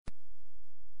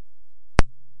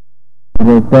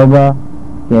توبہ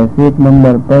cassette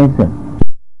number 65۔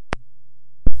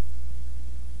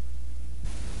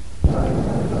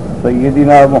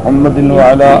 سیدنا محمد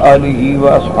وعلى آلہ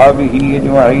واصحابہ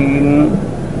اجمعین۔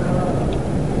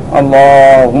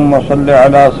 اللهم صل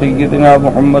على سيدنا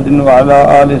محمد وعلى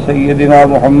آل سيدنا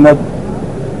محمد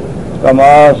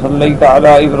كما صليت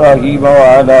على إبراهيم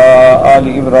وعلى آل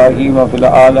إبراهيم في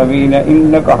العالمين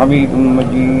إنك حميد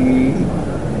مجيد۔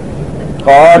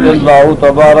 قال الله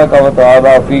تبارك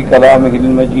وتعالى في كلامه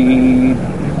المجيد: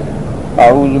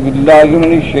 أعوذ بالله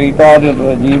من الشيطان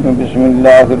الرجيم، بسم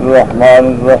الله الرحمن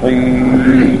الرحيم۔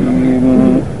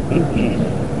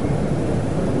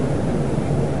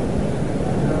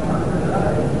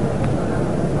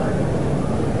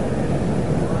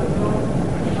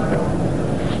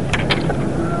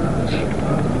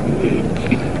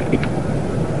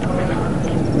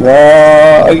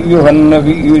 يا أيها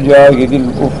النبي جاهد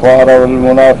الكفار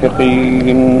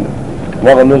والمنافقين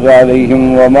واغلظ عليهم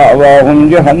ومأواهم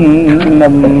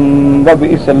جهنم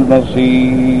وبئس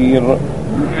المصير۔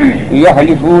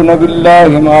 يحلفون بالله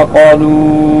ما قالوا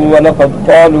ولقد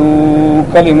قالوا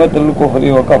كلمة الكفر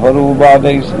وكفروا بعد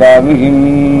إسلامهم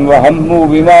وهموا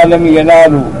بما لم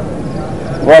ينالوا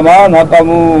وما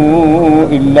نقموا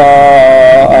إلا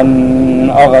أن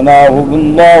أغناهم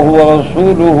الله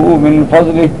ورسوله من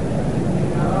فضله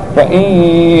فإن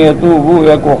يتوبوا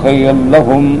يك خيرا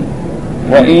لهم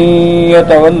وإن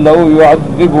يتولوا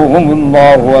يعذبهم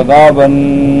الله عذابا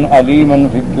أليما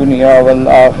في الدنيا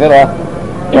والآخرة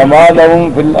وما لهم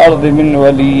في الأرض من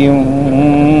ولي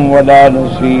ولا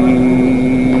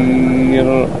نصير۔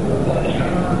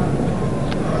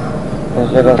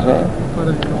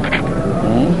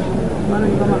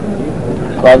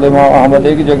 کالما احمد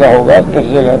ایک جگہ ہوگا، کس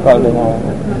جگہ کالما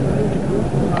احمد؟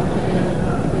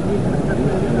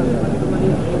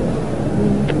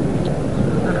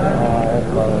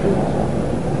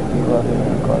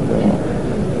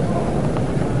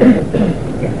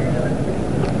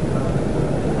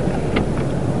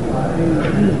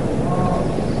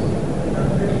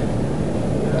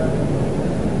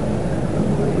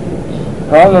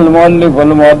 قال المؤلف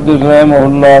والمحدث رحمه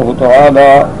الله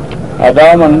تعالى: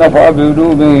 أدام النفع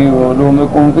بعلومه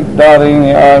وعلومكم في الدارين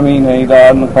آمين، إلى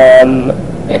أن قال: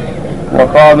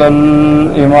 وقال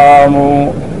الإمام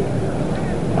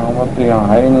احمد یہاں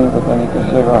ہے نہیں، پتہ نہیں کس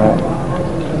جگہ ہے۔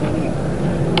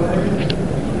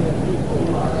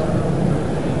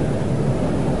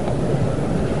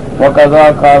 وكذا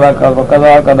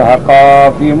قد حقا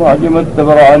في معجم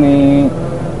الطبراني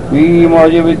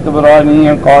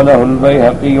قاله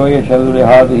البيهقي، ويشهد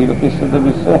لهذه القصة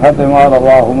بالصحة ما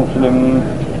رواه مسلم۔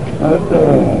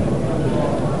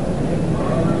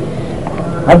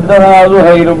 حدثنا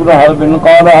زهير بن حرب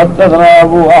قال حدثنا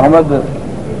أبو أحمد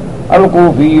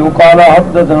الكوفي قال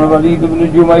حدثنا الوليد بن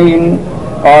جميل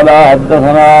قال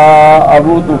حدثنا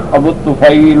أبو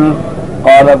الطفيل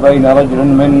قال بين رجل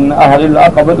من أهل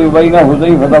العقبة وبين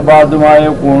حذيفة بعد ما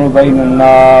يكون بين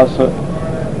الناس،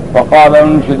 فقال: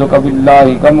 أنشدك بالله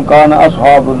كم كان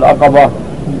أصحاب العقبة؟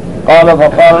 قال: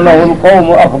 فقال له القوم: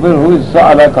 أخبره إذ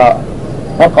سألك.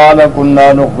 فقال: كنا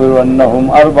نخبر أنهم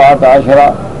 14،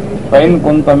 فإن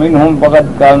كنت منهم فقد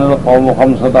كان القوم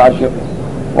 15،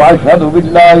 وأشهد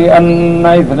بالله أن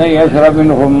 12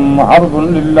 منهم حرب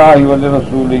لله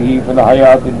ولرسوله في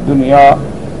الحياة الدنيا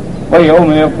ويوم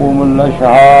يقوم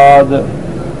الأشهاد.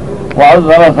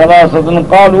 وعذر 3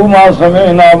 قالوا: ما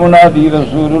سمعنا منادي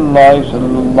رسول الله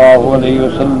صلى الله عليه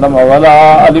وسلم ولا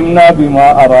علمنا بما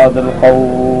أراد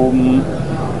القوم.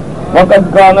 وقد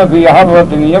كان في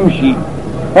حرة يمشي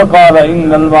فقال: إن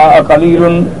الماء قليل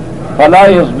فلا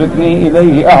يسبقني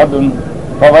إليه أحد،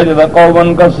 فوجد قوما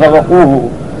قد سبقوه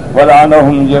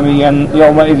ولعنهم جميعا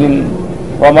يومئذ.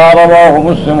 وما رواه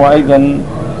مسلم أيضا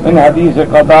من حديث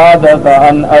قتادة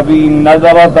عن أبي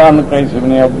نضرة عن قيس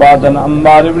بن عباد عن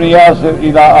عمار بن ياسر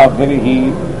إلى آخره۔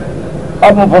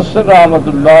 اب مفسر رحمۃ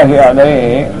اللہ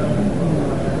علیہ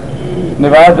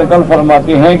روایت نقل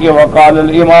فرماتے ہیں کہ وقال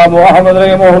الامام احمد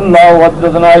رحمہ اللہ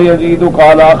حدثنا يزيد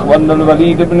قال اخبرنا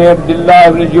الوليد بن عبد الله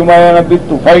بن جميل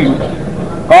بالطفيل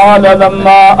قال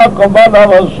لما اقبل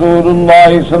رسول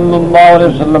الله صلى الله عليه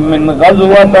وسلم من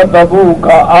غزوة تبوك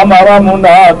امر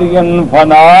مناديا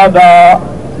فنادى۔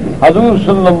 حضور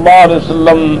صلی اللہ علیہ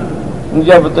وسلم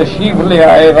جب تشریف لے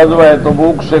آئے غزوہ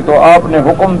تبوک سے تو آپ نے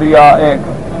حکم دیا ایک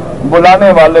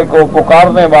بلانے والے کو،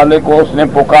 پکارنے والے کو اس نے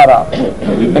پکارا: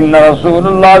 ان رسول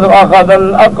اللہ اخذ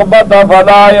العقبۃ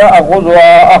فلا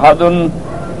یاخذها احد،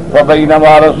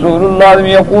 وبینما رسول اللہ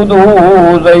یقوده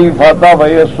حذیفۃ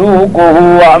ویسوقه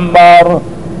عمار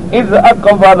اذ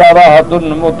اقبل رهط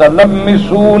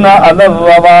متلمسون على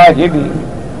الرواحل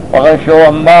فغشوا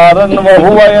عمارا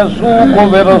وهو يسوق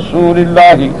برسول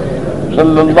الله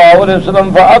صلى الله عليه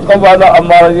وسلم فأقبل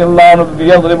عمار رضي الله عنه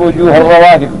يضرب وجوه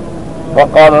الرواحل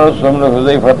فقال رسول الله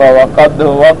حذيفة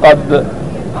وقد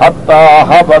حتى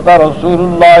هبط رسول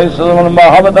الله صلى الله عليه وسلم ما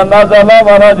هبط نزل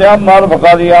ورجع عمار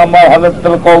فقال يا عمار حلفت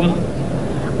القوم.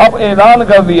 اب اعلان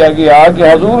کر دیا گیا کہ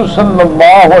حضور صلی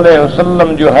اللہ علیہ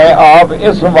وسلم جو ہے آپ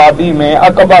اس وادی میں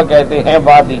عقبہ کہتے ہیں،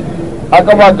 وادی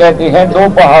عقبہ کہتے ہیں دو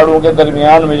پہاڑوں کے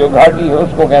درمیان میں جو گھاٹی ہے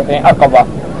اس کو کہتے ہیں عقبہ.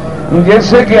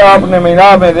 جیسے کہ آپ نے مینا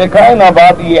میں دیکھا ہے نا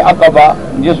وادی عقبہ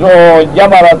جس کو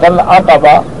جمرۃ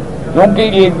العقبہ، کیونکہ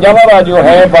یہ جمرہ جو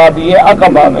ہے وادی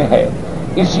عقبہ میں ہے،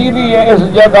 اسی لیے اس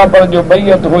جگہ پر جو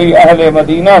بیعت ہوئی اہل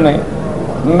مدینہ نے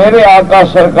میرے آقا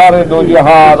سرکار دو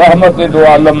جہاں رحمت دو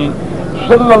عالم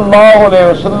صلی اللہ علیہ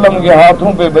وسلم کے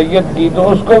ہاتھوں پہ بیعت کی، تو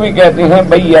اس کو بھی کہتے ہیں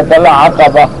بیعت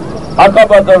العقبہ،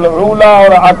 عقبۃ العولی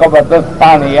اور عقبۃ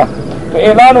الثانیہ. تو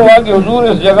اعلان ہوا کہ حضور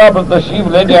اس جگہ پر تشریف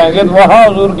لے جائیں گے تو وہاں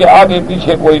حضور کے آگے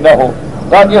پیچھے کوئی نہ ہو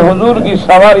تاکہ حضور کی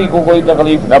سواری کو کوئی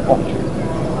تکلیف نہ پہنچے.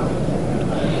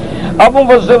 اب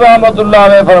مفسر رحمۃ اللہ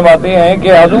علیہ فرماتے ہیں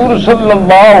کہ حضور صلی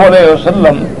اللہ علیہ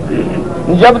وسلم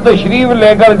جب تشریف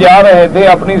لے کر جا رہے تھے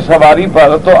اپنی سواری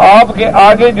پر تو آپ کے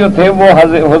آگے جو تھے وہ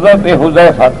حضرت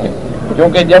حذیفہ تھے،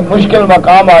 کیونکہ جب مشکل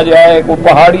مقام آ جائے، کوئی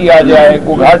پہاڑی آ جائے،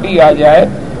 کوئی گھاٹی آ جائے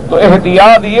تو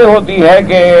احتیاط یہ ہوتی ہے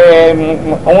کہ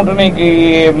اونٹنے کی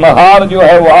مہار جو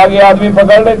ہے وہ آگے آدمی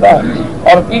پکڑ لیتا ہے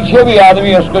اور پیچھے بھی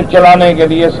آدمی اس کو چلانے کے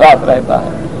لیے ساتھ رہتا ہے.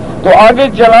 تو آگے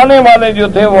چلانے والے جو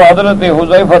تھے وہ حضرت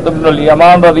حذیفہ بن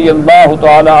الیمان رضی اللہ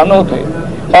تعالی عنہ تھے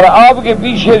اور آپ کے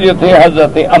پیچھے جو تھے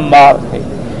حضرت عمار تھے.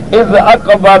 اذ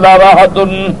اقبل راحت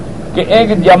کہ ایک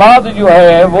جماعت جو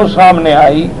ہے وہ سامنے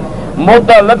آئی،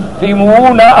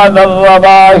 متلثمون علی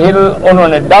الرواحل انہوں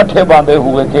نے ڈاٹھے باندھے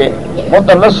ہوئے تھے.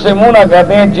 متلثمون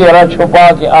کہتے ہیں چہرہ چھپا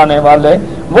کے آنے والے،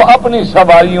 وہ اپنی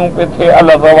سواریوں پہ تھے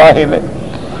علی الرواحل.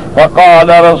 فقال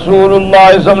رسول اللہ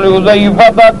صلی اللہ علیہ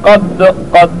وسلم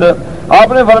قد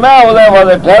آپ نے فرمایا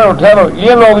حذیفہ ٹھہرو ٹھہرو،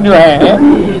 یہ لوگ جو ہیں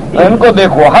ان کو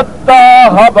دیکھو. حتی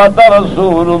حبط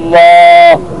رسول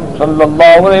اللہ صلی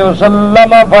اللہ علیہ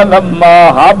وسلم فلما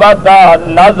حبط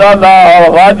نزل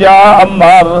رجع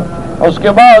عمار. اس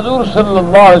کے بعد حضور صلی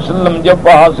اللہ علیہ وسلم جب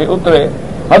وہاں سے اترے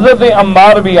حضرت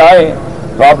عمار بھی آئے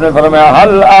تو آپ نے فرمایا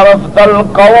هل عرفت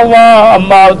القوم،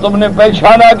 عمار تم نے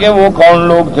پہچانا کہ وہ کون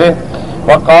لوگ تھے؟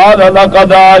 فقال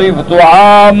لقد عرفت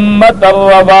عامة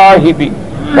الرواحب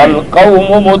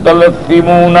والقوم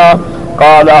متلثمون.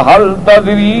 قال هل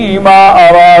تدري ما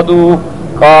ارادوا؟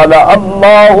 قال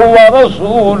اللہ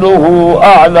ورسولہ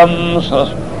اعلم.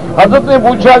 حضرت نے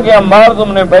پوچھا کہ عمار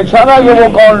تم نے پہچانا کہ وہ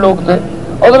کون لوگ تھے؟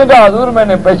 اس نے کہا حضور میں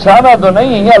نے پہچانا تو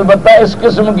نہیں، البتہ اس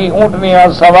قسم کی اونٹنیاں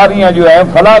سواریاں جو ہیں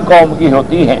فلاں قوم کی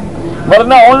ہوتی ہیں،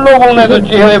 ورنہ ان لوگوں نے تو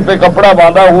چہرے پہ کپڑا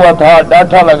باندھا ہوا تھا،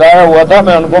 ڈاٹھا لگایا ہوا تھا،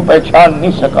 میں ان کو پہچان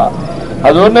نہیں سکا.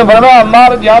 حضور نے فرمایا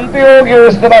عمار جانتے ہو کہ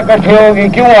اس طرح کٹھے ہو گئے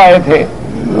کیوں آئے تھے؟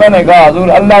 میں نے کہا حضور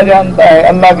اللہ جانتا ہے،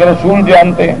 اللہ کے رسول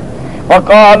جانتے ہیں.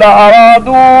 وقال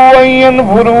ارادوا ان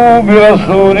ينفروا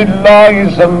برسول الله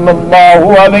صلى الله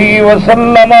عليه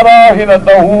وسلم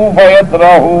راحلته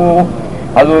فيترهوا.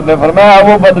 حضور نے فرمایا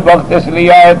وہ بدبخت اس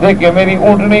لیے آئے تھے کہ میری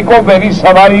اونٹنی کو، میری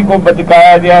سواری کو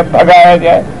بچکایا جائے، بھگایا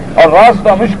جائے، اور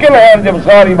راستہ مشکل ہے، جب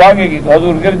سواری بھاگے گی تو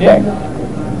حضور گر جائے گا.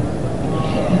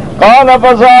 قال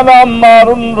فسأل عمار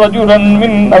رجلا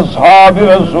من اصحاب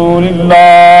رسول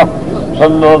الله صلی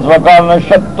اللہ علیہ وسلم فقال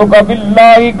نشدتك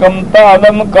بالله كم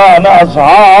تعلم كان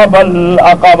اصحاب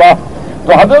العقبہ.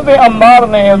 تو حضرت عمار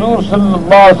نے حضور صلی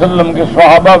اللہ علیہ وسلم کے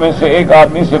صحابہ میں سے ایک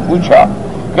آدمی سے پوچھا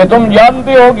کہ تم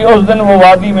جانتے ہو کہ اس دن وہ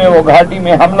وادی میں، وہ گھاٹی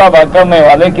میں حملہ کرنے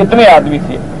والے کتنے آدمی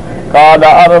تھے؟ قال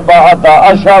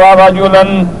 14 رجلا.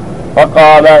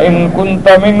 فقال ان كنت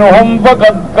منهم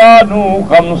فقد كانوا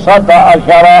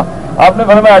 15. آپ نے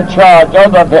فرمایا اچھا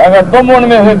 14 تھے، اگر تم ان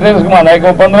میں سے تھے اس کا معنی ہے کہ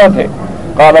وہ 15 تھے.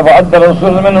 قال فعد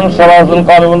رسول منهم 3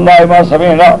 قال والله ما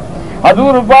سمعنا.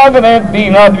 حضور پاک نے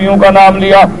 3 آدمیوں کا نام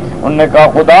لیا، انہوں نے کہا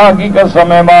خدا کی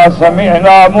قسم ما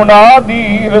سمعنا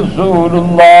منادی رسول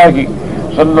اللہ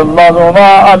صلی اللہ علیہ وسلم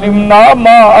علمنا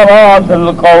ما اراد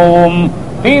القوم.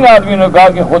 3 آدمیوں نے کہا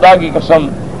کہ خدا کی قسم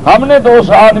ہم نے تو اس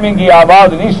آدمی کی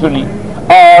آواز نہیں سنی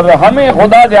اور ہمیں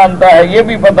خدا جانتا ہے، یہ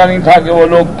بھی پتہ نہیں تھا کہ وہ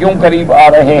لوگ کیوں قریب آ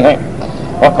رہے ہیں.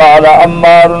 وقال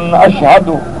عمار اشهد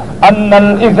ان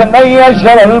الاثني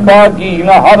عشر الباقين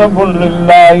حرب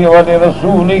لله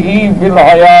ولرسوله في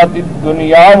الحياة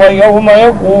الدنيا ويوم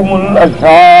يقوم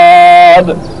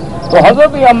الاشهاد. تو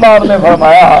حضرت عمار نے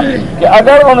فرمایا کہ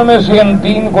اگر ان میں سے ان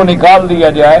 3 کو نکال دیا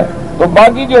جائے تو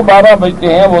باقی جو 12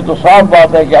 بچتے ہیں وہ تو صاف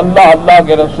بات ہے کہ اللہ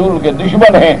کے رسول کے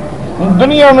دشمن ہیں،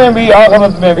 دنیا میں بھی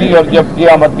آخرت میں بھی اور جب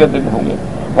قیامت کے دن ہوں گے.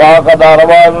 وهكذا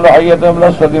روى ابن حية بن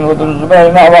أسود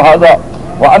وترزبه نحو هذا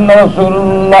وأن رسول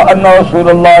الله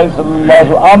صلى الله عليه وسلم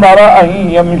أمر أن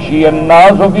يمشي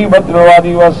الناس في بطن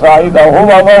الوادي والسعيد هو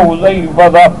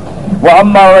وحذيفة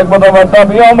وأما ركبة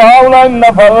فتبعهم هؤلاء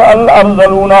النفر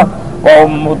الأرذلون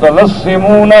وهم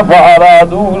متلسمون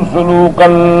فأرادوا سلوك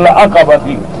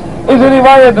العقبة. اس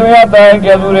روایت میں آتا ہے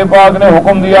کہ حضور پاک نے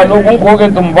حکم دیا لوگوں کو کہ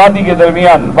تم وادی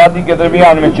کے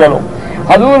درمیان میں چلو.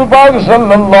 حضور پاک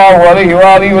صلی اللہ علیہ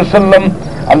وآلہ وسلم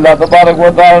اللہ تبارک و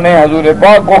تعالی نے حضور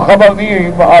پاک کو خبر دی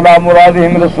علی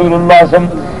مرادہم رسول اللہ صلی اللہ علیہ وسلم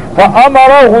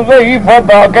فامر حذیفہ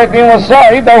کہتے ہیں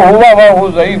وساعدہ ہوا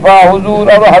وحذیفہ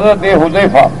حضور اور حضرت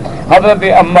حذیفہ حضرت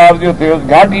عمار جو تھے اس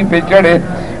گھاٹی پہ چڑھے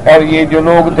اور یہ جو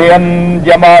لوگ تھے ان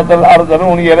جماعت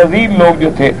الارذلون یہ رذیل لوگ جو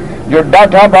تھے جو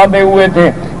ڈاٹھا باندھے ہوئے تھے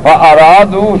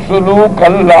فارادوا سلوک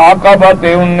العقبۃ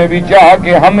ان نے بھی چاہا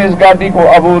کہ ہم اس گھاٹی کو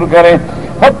عبور کریں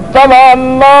فاطلع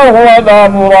اللہ علی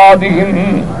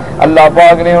مرادہم اللہ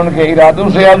پاک نے ان کے ارادوں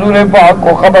سے حضور پاک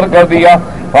کو خبر کر دیا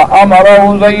فامر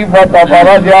حذیفہ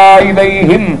فرجع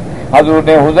الیہم حضور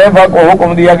نے حذیفہ کو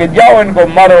حکم دیا کہ جاؤ ان کو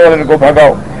مارو اور ان کو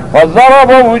بھگاؤ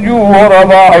فضرب وجوہ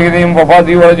رواحلہم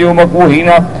وفاضی ورجعوا مکوہین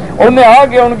انہوں نے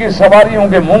آگے ان کی سواریوں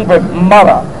کے منہ پہ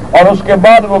مارا اور اس کے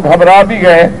بعد وہ گھبرا بھی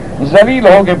گئے ذلیل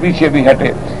ہو کے پیچھے بھی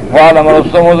ہٹے. وعلم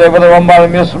رستم حذیفہ وعمار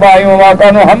بن اسماعیل وما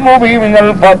كانوا هموا به من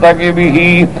الفتك به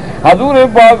حضور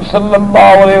پاک صلی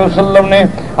اللہ علیہ وسلم نے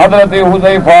حضرت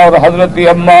حذیفہ اور حضرت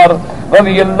عمار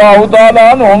رضی اللہ تعالیٰ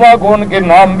عنہما کو ان کے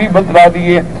نام بھی بتلا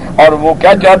دیے اور وہ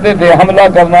کیا چاہتے تھے حملہ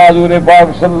کرنا حضور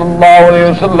پاک صلی اللہ علیہ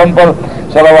وسلم پر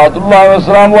صلوات اللہ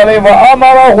وسلم علیہ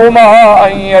وامرهما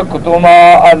ان يكتما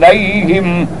علیہم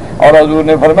اور حضور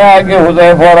نے فرمایا کہ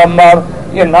حذیفہ اور عمار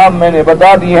یہ نام میں نے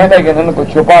بتا دی ہے لیکن ان کو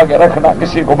چھپا کے رکھنا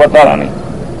کسی کو بتانا نہیں.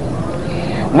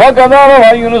 وَكَذَا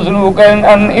رَوَى يُونُسُ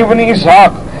عَنْ ابن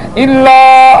اسحاق إِلَّا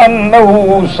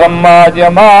أَنَّهُ سَمَّى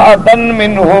جَمَاعَةً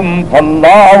مِّنْهُمْ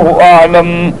فَاللَّهُ أَعْلَمُ.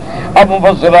 اب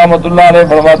مفسر رحمۃ اللہ علیہ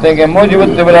فرماتے ہیں کہ موجب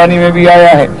الطبرانی میں بھی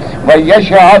آیا ہے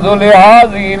وَيَشْهَدُ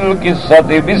لِهَذِهِ الْقِصَّةِ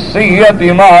بِالصِّحَّةِ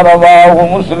مَا رَوَاهُ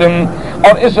مُسْلِمٌ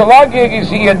اور اس واقعے کی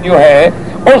صحت جو ہے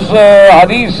اس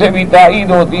حدیث سے بھی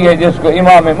تائید ہوتی ہے جس کو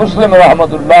امام مسلم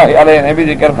رحمۃ اللہ علیہ نے بھی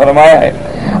ذکر فرمایا ہے.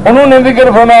 انہوں نے ذکر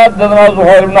فرمایا حدثنا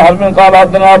زہیر بن حرب قال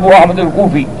حدثنا ابو احمد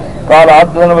الکوفی قال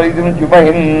حدثنا ولید بن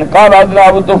جبیر قال حدثنا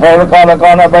ابو طفیل قال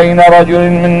كان بین رجل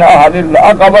من اهل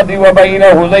العقبۃ وبین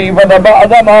حذیفہ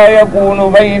بعد ما يكون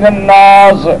بین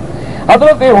الناس.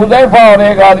 حضرت حذیفہ اور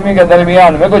ایک آدمی کے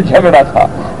درمیان میں کچھ جھگڑا تھا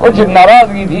کچھ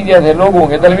ناراضگی تھی جیسے لوگوں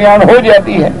کے درمیان ہو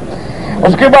جاتی ہے.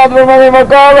 اس کے بعد میں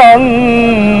وقال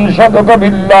انشدک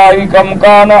باللہ کم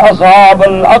کان اصحاب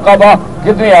العقبہ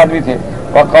کتنے آدمی تھے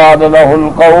وقال له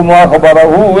القوم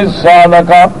اخبره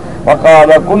السالک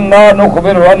وقال كنا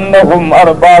نخبر انهم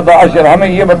 14 ہمیں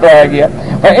یہ بتایا گیا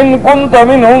فان كنت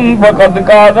منهم فقد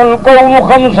كان القوم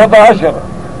 15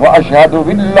 واشهد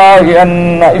بالله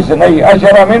ان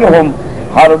 12 منهم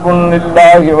حرب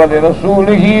لله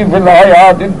ولرسوله في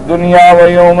الحياة الدنيا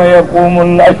ويوم يقوم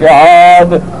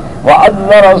الاشهاد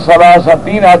وعذر ثلاثة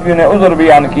تین آدمیوں نے عذر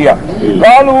بیان کیا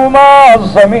قالوا ما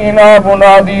سمعنا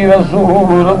منادی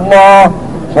رسول اللہ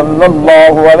صلی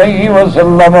اللہ علیہ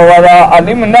وسلم ولا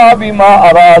علمنا بما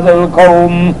اراد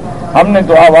القوم ہم نے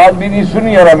تو آواز بھی نہیں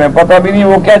سنی اور ہمیں پتہ بھی نہیں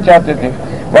وہ کیا چاہتے تھے.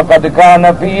 وقد كان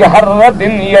في حرة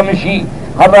يمشي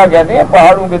حرہ کہتے ہیں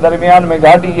پہاڑوں کے درمیان میں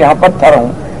گھاٹی یہاں پتھر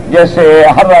ہوں جیسے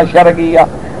حرہ شرقیہ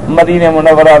مدینہ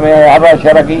منورہ میں حرہ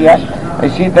شرقیہ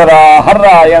اسی طرح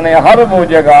حرہ یعنی حرب وہ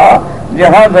جگہ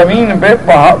جہاں زمین پہ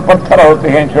پتھر ہوتے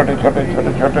ہیں چھوٹے چھوٹے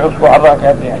چھوٹے چھوٹے اس کو حرہ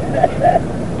کہتے ہیں.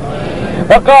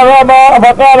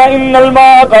 فقال ان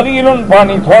الماء قلیل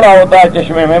پانی تھوڑا ہوتا ہے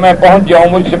چشمے میں پہنچ جاؤں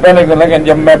مجھ سے پہلے لیکن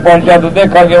جب میں پہنچا تو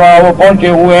دیکھا کہ وہاں وہ پہنچے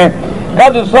ہوئے ہیں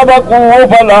قد سبقوا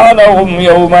فلعنهم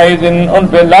يومئذ ان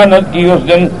پہ لعنت کی اس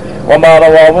دن. وما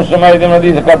روى مسلم بن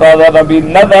حديث قتادة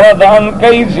بنظرة عن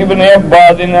قيس بن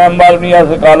عباد عمار بن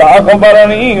ياسر قال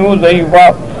اخبرني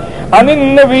حذيفة عن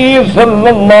النبي صلى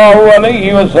الله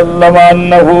عليه وسلم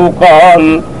انه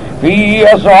قال في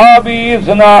اصحابي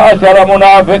 12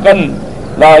 منافقا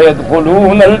لا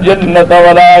يدخلون الجنة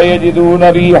ولا يجدون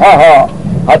ريحها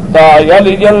حتى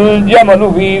يلج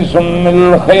الجمل في سم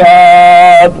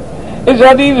الخياط. اس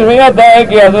حدیث میں آتا ہے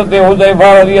کہ حضرت حذیفہ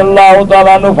رضی اللہ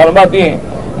تعالیٰ عنہ فرماتے ہیں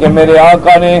کہ میرے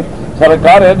آقا نے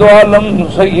سرکار دو عالم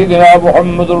سیدنا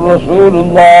محمد الرسول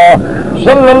اللہ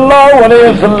صلی اللہ علیہ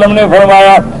وسلم نے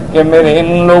فرمایا کہ میرے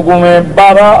ان لوگوں میں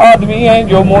 12 آدمی ہیں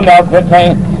جو منافق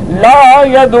ہیں لا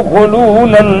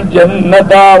يدخلون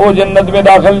الجنت وہ جنت میں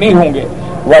داخل نہیں ہوں گے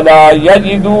ولا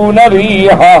يجدون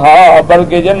ريحها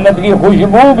بلکہ جنت کی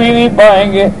خوشبو بھی نہیں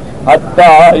پائیں گے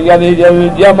حتی یلج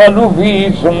الجمل فی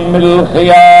سم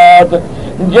الخیاط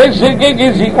جیسے کہ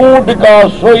کسی اونٹ کا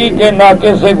سوئی کے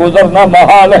ناکے سے گزرنا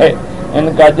محال ہے، ان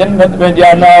کا جنت میں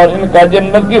جانا اور ان کا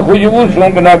جنت کی خوشبو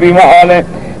سونگنا بھی محال ہے۔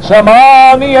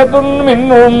 ثمانیۃ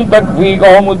منہم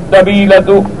تکفیکہم الدبیلۃ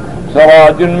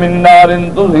سراج من نار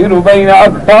تظہر بین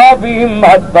اکتافہم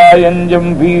حتی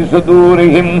ینجم فی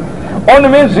صدورہم، ان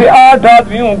میں سے 8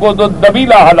 آدمیوں کو تو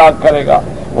دبیلہ ہلاک کرے گا۔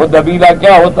 وہ دبیلہ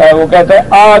کیا ہوتا ہے؟ وہ کہتے ہیں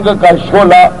آگ کا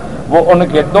شعلہ، وہ ان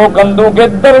کے 2 کندھوں کے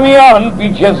درمیان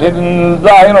پیچھے سے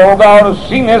ظاہر ہوگا اور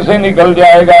سینے سے نکل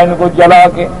جائے گا ان کو جلا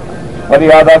کے۔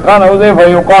 فلہذا کان حذیفہ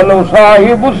یقال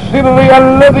صاحب السر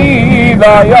الذی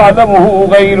لا یعلمہ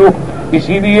غیرہ،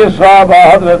 اسی لیے صحابہ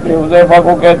حضرت حذیفہ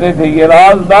کو کہتے تھے یہ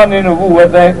رازدان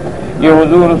نبوت ہے، یہ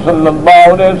حضور صلی اللہ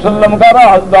علیہ وسلم کا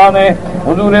رازدان ہے،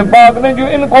 حضور پاک نے جو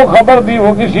ان کو خبر دی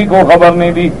وہ کسی کو خبر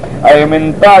نہیں دی۔ اے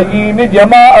من تعیین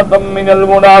جماعۃ من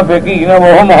المنافقین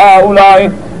وهم ہؤلاء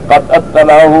قد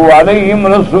اطلعه علیہم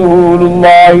رسول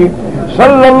اللہ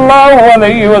صلی اللہ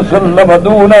علیہ وسلم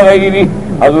دون غیرہ،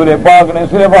 حضور پاک نے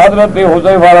صرف حضرت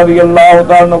حذیفہ رضی اللہ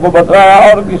تعالیٰ عنہ کو بتلایا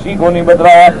اور کسی کو نہیں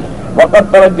بتلایا۔ وقد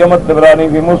ترجم الطبراني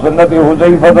في مسند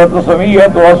حذيفة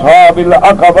تسمية أصحاب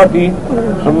العقبة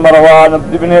ثم روى عن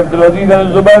ابن عبد العزيز بن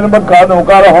الزبير بن كان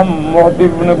وقالهم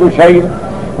معتب بن بشير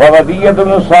وغدية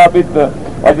بن ثابت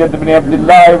وجد بن عبد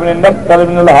الله بن النبتل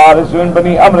بن الحارث بن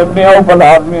بني عمرو بن عوف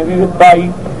الحارث بن يزيد الطائي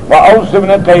وأوس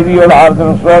بن قيدي والحارث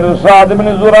بن سويد سعد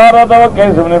بن زرارة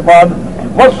وقيس بن فهد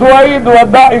وسويد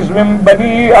وداعس من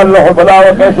بني الحبلاء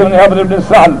وقيس بن عمرو بن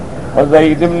السهل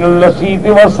وزید بن اللسیت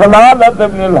وسلالت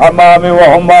بن الحمام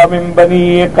وہما من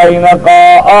بنی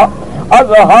قینقاء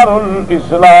اظہر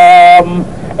الاسلام۔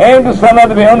 ایک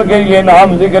سند میں ان کے یہ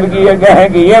نام ذکر کیے گئے ہیں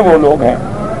کہ یہ وہ لوگ ہیں،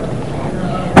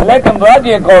 لیکن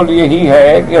راجح قول یہی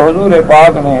ہے کہ حضور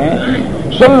پاک نے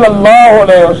صلی اللہ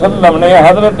علیہ وسلم نے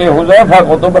حضرت حذیفہ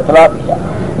کو تو بتلا دیا،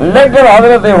 لیکن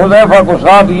حضرت حذیفہ کو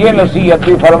ساتھ یہ نصیحت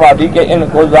بھی فرما دی کہ ان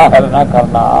کو ظاہر نہ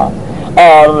کرنا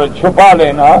اور چھپا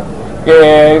لینا، کہ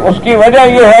اس کی وجہ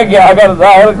یہ ہے کہ اگر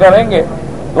ظاہر کریں گے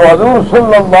تو حضور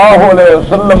صلی اللہ علیہ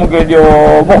وسلم کے جو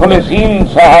مخلصین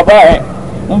صحابہ ہیں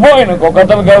وہ ان کو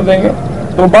قتل کر دیں گے،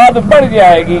 تو بات بڑھ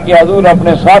جائے گی کہ حضور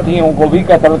اپنے ساتھیوں کو بھی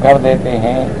قتل کر دیتے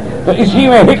ہیں۔ تو اسی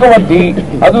میں حکمت تھی،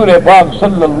 حضور پاک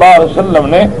صلی اللہ علیہ وسلم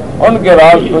نے ان کے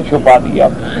راز کو چھپا دیا۔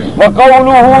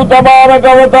 وَقَوْلُهُ تَبَارَكَ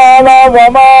وَتَعَالَى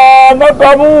وَمَا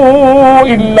نَقَمُوا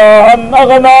إِلَّا أَنْ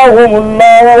أَغْنَاهُمُ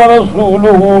اللَّهُ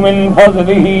وَرَسُولُهُ مِنْ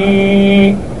فَضْلِهِ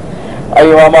أَيْ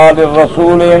وَمَا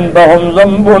لِلرَّسُولِ عِنْدَهُمْ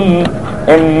ذَنْبٌ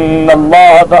إِنَّ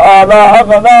اللَّهَ تَعَالَى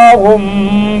أَغْنَاهُمْ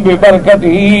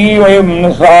بِبَرْكَتِهِ وَيَمْنِ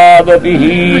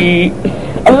سَعَادَتِهِ۔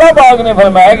 اللہ پاک نے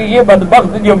فرمایا کہ یہ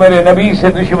بدبخت جو میرے نبی سے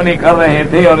دشمنی کر رہے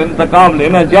تھے اور انتقام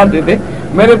لینا چاہتے تھے،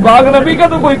 میرے پاک نبی کا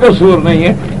تو کوئی قصور نہیں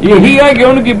ہے، یہی ہے کہ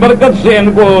ان کی برکت سے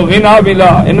ان کو غنا ملا،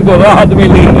 ان کو راحت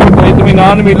ملی، ان کو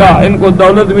اطمینان ملا، ان کو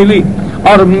دولت ملی،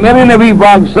 اور میرے نبی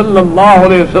پاک صلی اللہ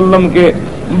علیہ وسلم کے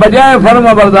بجائے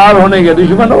فرما بردار ہونے کے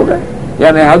دشمن ہو گئے،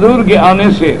 یعنی حضور کے آنے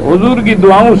سے، حضور کی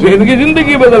دعاؤں سے ان کی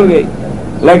زندگی بدل گئی،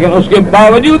 لیکن اس کے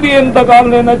باوجود یہ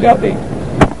انتقام لینا چاہتے ہیں۔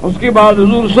 اس کے بعد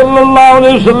حضور صلی اللہ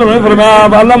علیہ وسلم نے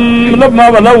فرمایا لما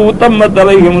بلغوا تمت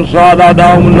علیہم السعادة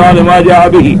دعاهم اللہ لما جاء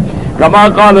به كما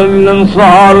قال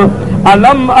للانصار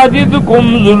الم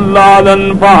اجدکم ذلالا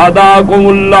فهداکم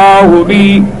اللہ بی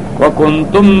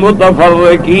وکنتم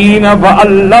متفرقین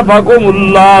فألفکم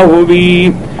اللہ بی۔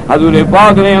 حضور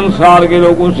پاک نے انصار کے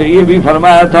لوگوں سے یہ بھی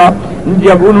فرمایا تھا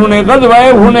جب انہوں نے غزوہ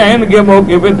حنین کے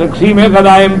موقع پہ تقسیم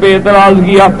غنائم پہ اعتراض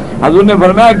کیا، حضور نے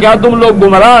فرمایا کیا تم لوگ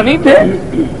گمراہ نہیں تھے؟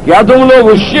 کیا تم لوگ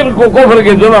اس شرک و کفر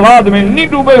کے ظلمات میں نہیں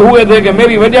ڈوبے ہوئے تھے کہ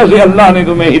میری وجہ سے اللہ نے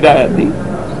تمہیں ہدایت دی؟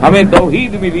 ہمیں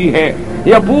توحید ملی ہے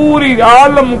یا پوری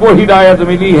عالم کو ہدایت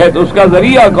ملی ہے، تو اس کا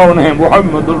ذریعہ کون ہے؟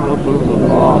 محمد الرسول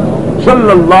اللہ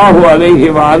صلی اللہ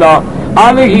علیہ وآلہ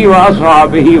آلہ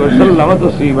واصحابہ وسلم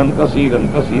تسلیما کثیرا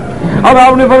کثیرا۔ اب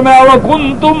آپ نے فرمایا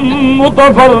وکنتم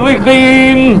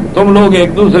متفرقین، تم لوگ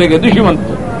ایک دوسرے کے دشمن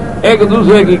تھے، ایک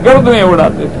دوسرے کی گردنیں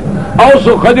اڑاتے تھے، اوس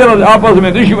و خزرج آپس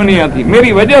میں دشمنیاں تھی،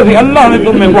 میری وجہ سے اللہ نے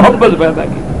تم میں محبت پیدا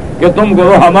کی کہ تم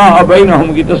کو رحماء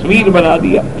بینہم کی تصویر بنا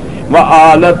دیا۔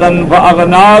 وآلۃ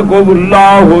فأغناکم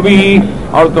اللہ بی،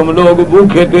 اور تم لوگ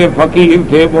بھوکے تھے، فقیر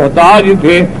تھے، محتاج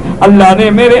تھے، اللہ نے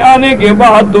میرے آنے کے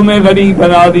بعد تمہیں غنی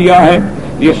بنا دیا ہے۔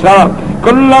 یہ سارا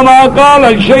کلما قال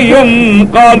شیئا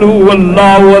قالوا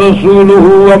واللہ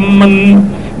ورسولہ امن،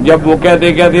 جب وہ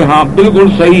کہتے ہاں بالکل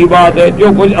صحیح بات ہے، جو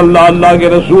کچھ اللہ کے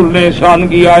رسول نے احسان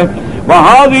کیا ہے،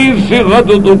 وہذی الصیغۃ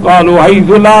تقال حیث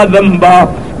لا ذنب،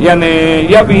 یعنی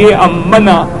جب یہ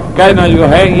امنا کہنا جو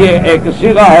ہے یہ ایک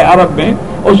صیغہ ہے عرب میں،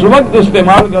 اس وقت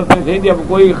استعمال کرتے تھے جب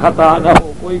کوئی خطا نہ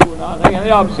ہو، کوئی گناہ نہیں،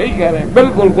 یعنی آپ صحیح کہہ رہے ہیں،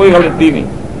 بالکل کوئی غلطی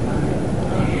نہیں۔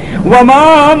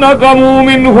 وما نقموا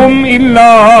منهم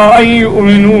إلا أن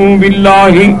يؤمنوا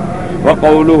بالله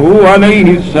وقوله عليه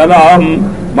السلام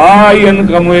ما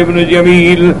ينقم ابن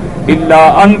جمیل إلا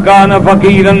أن كان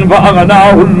فقيرا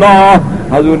فأغناه الله.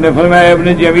 حضور نے فرمایا ابن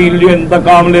جمیل جو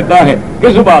انتقام لیتا ہے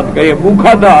کس بات کا؟ یہ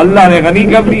بھوکا تھا، اللہ نے غنی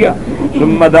کر دیا.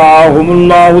 ثم دعاهم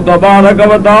الله تبارك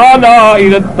وتعالى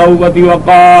إلى التوبة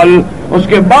وقال، اس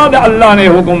کے بعد اللہ نے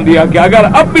حکم دیا کہ اگر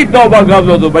اب بھی توبہ کر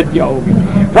لو تو بچ جاؤ گے.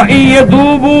 فَإِن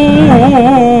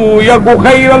يَتُوبُوا يَكُ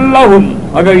خَيْرًا لَّهُمْ،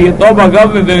 اگر یہ توبہ کر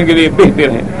لیں تو ان کے لیے بہتر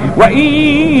ہے. وَإِن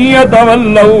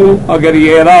يَتَوَلَّوْا، اگر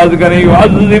یہ اعراض کریں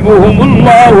يُعَذِّبُهُمُ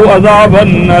اللَّهُ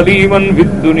عَذَابًا أَلِيمًا فِي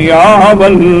الدُّنْيَا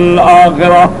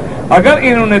وَالْآخِرَةِ، اگر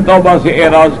انہوں نے توبہ سے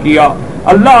اعراض کیا،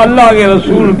 اللہ کے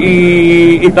رسول کی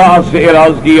اطاعت سے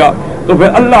اعراض کیا، تو پھر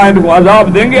اللہ ان کو عذاب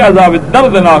دیں گے، عذاب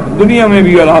دردناک دنیا میں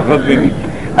بھی اور آخرت میں بھی.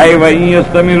 اے وَإِن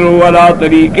يَسْتَمِرُّوا عَلَىٰ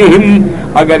طَرِيقِهِمْ،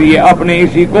 اگر یہ اپنے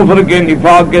اسی کفر کے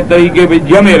نفاق کے طریقے پہ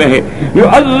جمے رہے،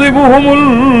 يُعَذِّبُهُمُ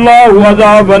اللَّهُ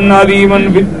عَذَابًا أَلِيمًا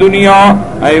فِي الدُّنْيَا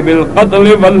اے بِالْقَتْلِ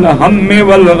وَالْهَمِّ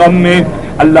وَالْغَمِّ،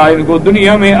 اللہ ان کو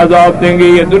دنیا میں عذاب دیں گے،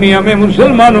 یہ دنیا میں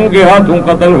مسلمانوں کے ہاتھوں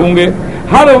قتل ہوں گے.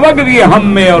 ہر وقت یہ ہم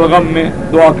میں اور غم میں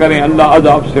دعا کریں اللہ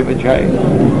عذاب سے بچائے.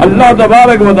 اللہ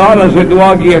تبارک و تعالی سے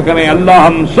دعا کیا کریں اللہ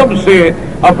ہم سب سے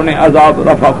اپنے عذاب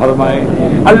رفع فرمائے.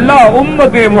 اللہ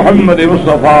امت محمد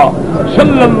مصطفیٰ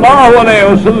صلی اللہ علیہ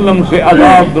وسلم سے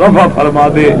عذاب رفع فرما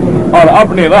دے اور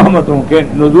اپنی رحمتوں کے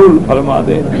نزول فرما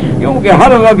دے، کیونکہ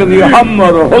ہر وقت یہ ہم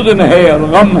اور حزن ہے اور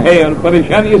غم ہے اور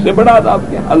پریشانی سے بڑا عذاب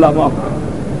کیا. اللہ معاف کرے.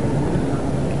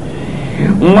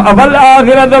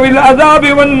 وَالْآخِرَةَ بِالْعَذَابِ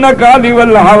وَالنَّكَالِ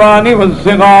وَالْحَوَانِ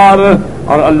وَالصِّغَارِ،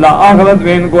 اور اللہ آخرت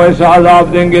میں ان کو ایسا عذاب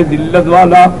دیں گے ذلت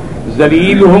والا،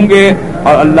 ذلیل ہوں گے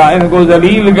اور اللہ ان کو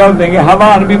ذلیل کر دیں گے.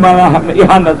 حوان بھی مانا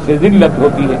اہانت سے ذلت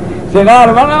ہوتی ہے، صغار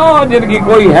مانا جن کی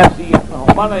کوئی حیثیت نہ ہو،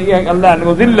 مانا یہ ہے کہ اللہ ان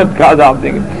کو ذلت کا عذاب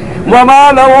دیں گے. وَمَا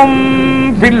لَهُمْ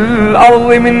فِي الْأَرْضِ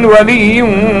مِنْ وَلِيٍّ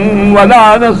وَلَا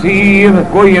نَصِيرٍ،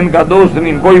 کوئی ان کا دوست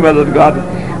نہیں، کوئی مددگار نہیں.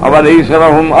 وَلَيْسَ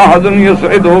لَهُمْ أَحَدٌ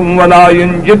يُسْعِدُهُمْ وَلَا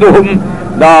يُنْجِدُهُمْ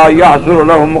لَا يَحْصُلُ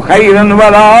لَهُمْ خَيْرًا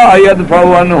وَلَا يَدْفَعُ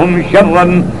عَنْهُمْ شَرًّا،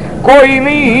 کوئی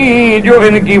نہیں جو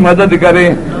ان کی مدد کرے،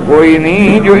 کوئی نہیں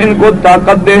جو ان کو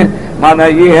طاقت دے. مانا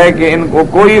یہ ہے کہ ان کو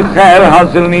کوئی خیر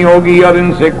حاصل نہیں ہوگی اور ان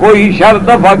سے کوئی شر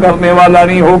دفع کرنے والا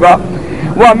نہیں ہوگا.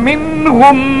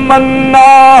 وَمِنْهُمْ مَنْ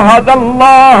عَاهَدَ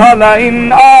اللَّهَ لَئِنْ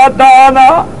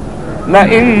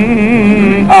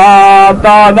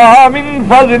آتَانَا مِنْ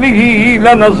فَضْلِهِ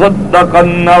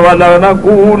لَنَصَدَّقَنَّ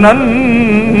وَلَنَكُونَنَّ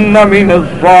مِنَ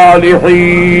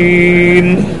الصَّالِحِينَ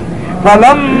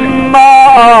فَلَمَّا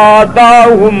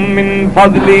آتَاهُمْ مِنْ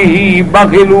فَضْلِهِ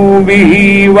بَخِلُوا بِهِ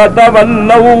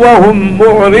وَتَوَلَّوْا وَهُمْ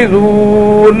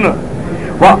مُعْرِضُونَ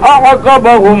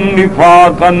وَأَعْقَبَهُمْ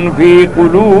نِفَاقًا فِي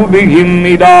قُلُوبِهِمْ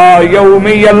إِلَى يَوْمِ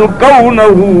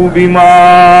يَلْقَوْنَهُ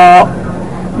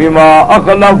بما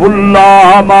أخلفوا الله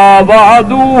ما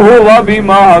وعدوه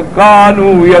وبما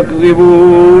كانوا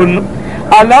يكذبون.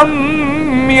 ألم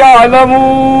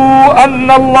يعلموا أن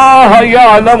الله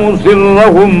يعلم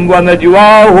سرهم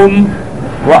ونجواهم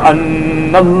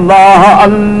وأن الله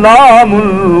علام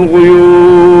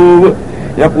الغيوب.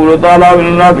 يقول تعالى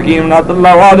للمنافقين من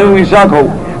الله وعده ميثاقه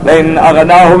لئن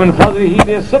أغناه من فضله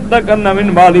ليصدقن من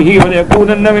ماله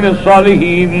وليكونن من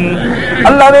الصالحين.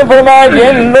 اللہ نے فرمایا کہ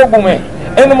ان لوگوں میں،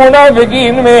 ان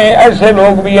منافقین میں ایسے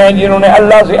لوگ بھی ہیں جنہوں نے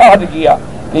اللہ سے عہد کیا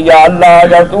کہ یا اللہ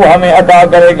اگر تو ہمیں عطا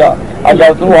کرے گا،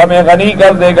 اگر تو ہمیں غنی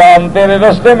کر دے گا، ہم تیرے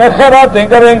راستے میں خیراتیں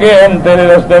کریں گے، ہم تیرے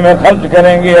راستے میں خرچ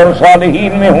کریں گے اور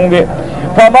صالحین میں ہوں گے.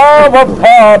 فما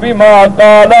وفا بما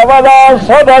قال ولا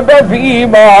صدق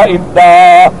فيما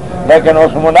ادعى، لیکن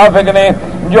اس منافق نے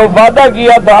جو وعدہ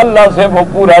کیا تھا اللہ سے وہ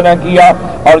پورا نہ کیا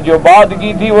اور جو بات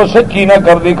کی تھی وہ سچی نہ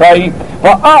کر دکھائی.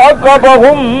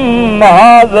 فَأَعْقَبَهُمْ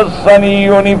هَذَا السَّنِيُّ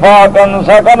نِفَاقًا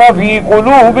سَكَنَ فِي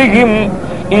قُلُوبِهِمْ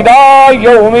إِلَى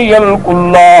يَوْمِ يَلْقُوا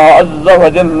اللَّهَ عَزَّ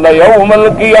وَجَلَّ يَوْمَ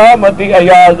الْقِيَامَةِ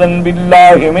عِيَاذًا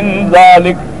بِاللَّهِ مِنْ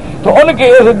ذَلِكَ. تو ان کے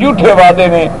اس جھوٹے وعدے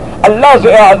نے، اللہ سے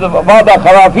وعدہ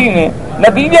خلافی نے،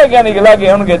 نتیجہ کیا نکلا کہ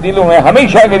ان کے دلوں میں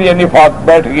ہمیشہ کے لیے نفاق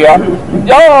بیٹھ گیا.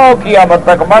 جاؤ قیامت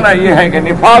تک مانا یہ ہے کہ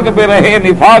نفاق پہ رہے،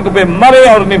 نفاق پہ مرے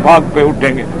اور نفاق پہ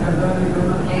اٹھیں گے.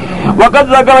 وقد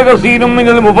ذكر كثير من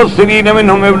المفسرين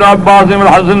منهم ابن عباس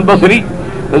والحسن البصري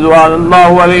رضوان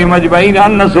الله عليهم اجمعين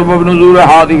ان سبب نزول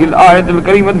هذه الآية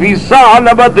الكريمة في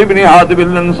ثعلبة بن حاتب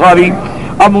الانصاري.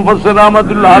 اب مفسر رحمۃ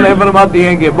اللہ علیہ فرماتے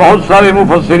ہیں کہ بہت سارے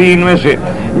مفسرین میں سے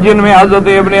جن میں حضرت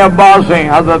ابن عباس ہیں،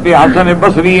 حضرت حسن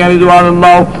بصری ہیں رضوان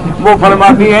اللہ، وہ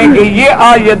فرماتے ہیں کہ یہ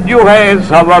آیت جو ہے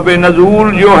سبب نزول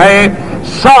جو ہے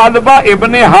ثعلبہ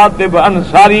ابن حاتب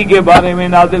انصاری کے بارے میں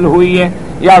نازل ہوئی ہے.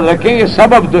 یاد رکھیں یہ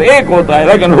سبب تو ایک ہوتا ہے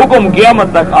لیکن حکم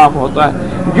قیامت تک عام ہوتا ہے.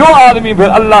 جو آدمی پھر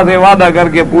اللہ سے وعدہ کر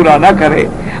کے پورا نہ کرے,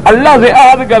 اللہ سے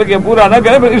عہد کر کے پورا نہ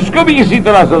کرے, پھر اس کو بھی اسی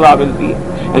طرح سزا ملتی ہے.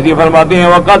 ایسی فرماتے ہیں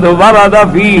وقد ورد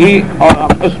فیہ,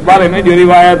 اور اس بارے میں جو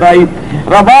روایت آئی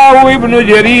رفعہ ابن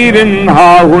جریر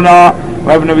ہا ہنا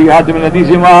وابن ابی حاتم الحدیث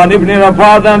مان ابن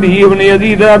رفاعت ابی ابن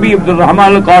یزید ابی عبد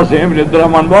الرحمن القاسم ابن عبد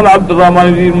الرحمن مولا عبد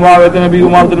الرحمن بن معاویہ نبی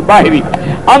امامۃ الباہری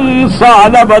عن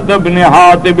ثعلبۃ بن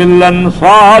حاتب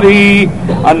الانصاری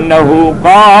انه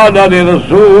قال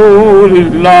لرسول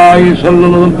اللہ صلی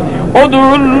اللہ علیہ وسلم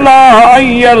ادعو اللہ ان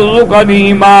یرزقنی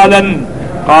مالا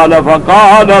قال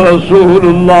فقال رسول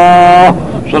اللہ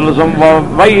صلی اللہ علیہ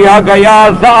وسلم ویحک یا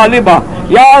ثعلبہ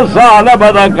یا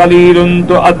ثعلبہ قلیل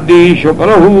تؤدی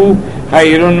شکرہ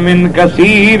خیر من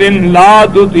کثیر لا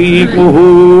تطیقہ.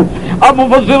 اب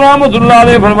مفسر رحمۃ اللہ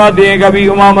علیہ فرماتے ہیں کہ ابھی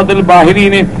امامۃ الباہری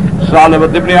نے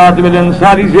ثعلبۃ بن حاتب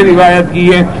الانصاری سے روایت کی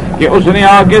ہے کہ اس نے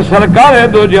آ کے سرکار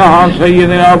دو جہاں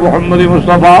سیدنا محمد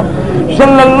مصطفیٰ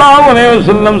صلی اللہ علیہ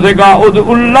وسلم سے کہا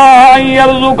ادعو اللہ ان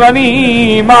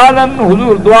یرزقنی مالا,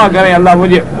 حضور دعا کریں اللہ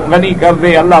مجھے غنی کر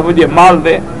دے, اللہ مجھے مال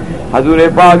دے. حضور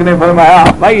پاک نے فرمایا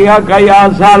بھائی یا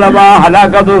ثعلبہ,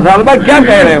 ہلاکت و ثعلبہ کیا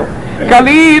کہہ رہے ہو,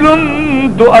 قلیل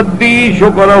تؤدی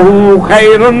شکرہ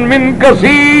خیر من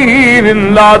کثیر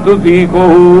لا تطیقہ.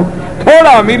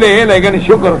 تھوڑا ملے لیکن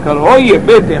شکر کرو یہ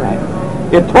بہتر ہے.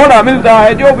 یہ تھوڑا ملتا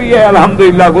ہے جو بھی ہے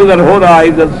الحمدللہ گزر ہو رہا ہے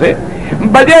عزت سے,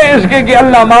 بجائے اس کے کہ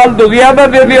اللہ مال تو زیادہ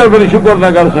دے دے اور پھر شکر نہ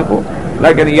کر سکو.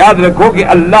 لیکن یاد رکھو کہ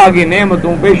اللہ کی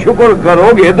نعمتوں پہ شکر کرو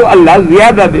گے تو اللہ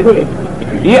زیادہ دے دے.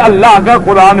 یہ اللہ کا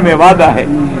قرآن میں وعدہ ہے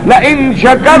لئن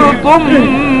شکرتم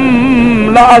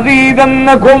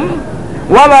لأزیدنکم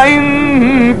وَلَئِن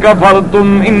كَفَرْتُمْ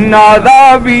إِنَّ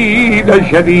عَذَابِي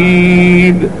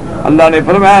لَشَدِيدٌ. اللہ نے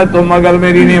فرمایا تم اگر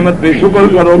میری نعمت پہ شکر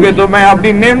کرو گے تو میں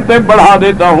اپنی نعمتیں بڑھا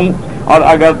دیتا ہوں, اور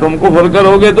اگر تم کفر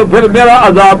کرو گے تو پھر میرا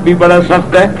عذاب بھی بڑا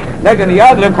سخت ہے. لیکن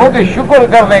یاد رکھو کہ شکر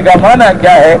کرنے کا معنی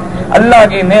کیا ہے, اللہ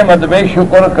کی نعمت پہ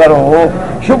شکر کرو.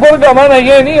 شکر کا معنی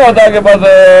یہ نہیں ہوتا کہ بس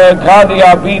کھا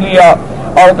لیا پی لیا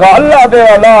اور کہا اللہ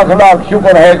تیرا لاکھ لاکھ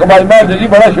شکر ہے کہ بھائی میں جی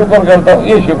بڑا شکر کرتا ہوں.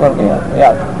 یہ شکر نہیں ہے.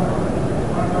 یاد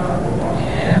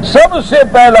سب سے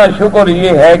پہلا شکر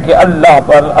یہ ہے کہ اللہ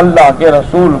پر, اللہ کے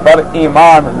رسول پر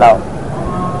ایمان لاؤ.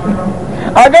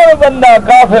 اگر بندہ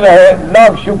کافر ہے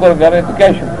لاکھ شکر کرے تو کیا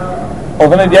شکر,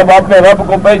 اس نے جب اپنے رب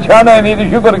کو پہچانا ہی نہیں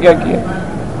تو شکر کیا کیا.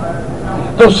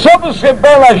 تو سب سے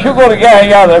پہلا شکر کیا ہے,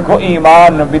 یاد رکھو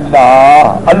ایمان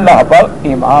باللہ, اللہ پر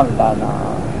ایمان لانا,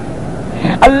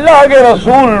 اللہ کے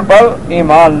رسول پر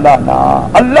ایمان لانا,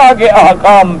 اللہ کے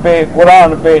احکام پہ,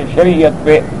 قرآن پہ, شریعت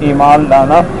پہ ایمان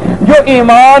لانا. جو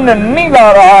ایمان نہیں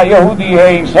لا رہا, یہودی ہے,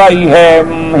 عیسائی ہے,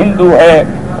 ہندو ہے,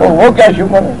 وہ کیا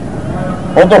شکر ہے,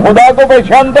 وہ تو خدا کو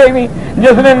پہچانتا ہی نہیں.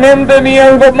 جس نے نعمتیں دی ہیں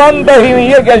ان کو مانتا ہی نہیں,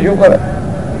 یہ کیا شکر ہے.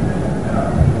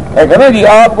 نا جی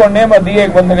آپ کو نعمت دی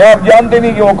ایک بندے نے, آپ جانتے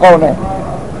نہیں کہ وہ کون ہے,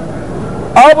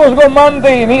 آپ اس کو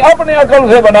مانتے ہی نہیں, اپنے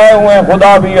عقل سے بنائے ہوئے ہیں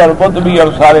خدا بھی اور بت بھی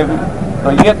اور سارے بھی,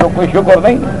 تو یہ تو کوئی شکر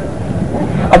نہیں.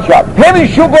 اچھا پھر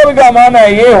شکر کا معنی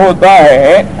یہ ہوتا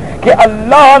ہے کہ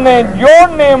اللہ نے جو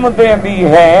نعمتیں دی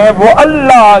ہیں وہ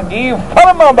اللہ کی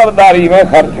فرما برداری میں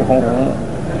خرچ ہوں.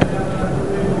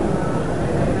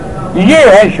 یہ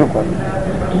ہے شکر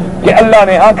کہ اللہ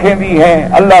نے آنکھیں دی ہیں,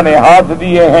 اللہ نے ہاتھ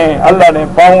دیے ہیں, اللہ نے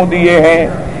پاؤں دیے ہیں,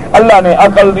 اللہ نے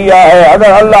عقل دیا ہے.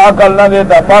 اگر اللہ عقل نہ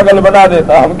دیتا, پاگل بنا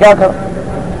دیتا, ہم کیا کریں.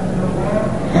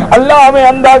 اللہ ہمیں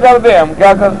اندھا کر دے, ہم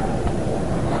کیا کریں.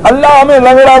 اللہ ہمیں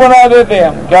لنگڑا بنا دیتے,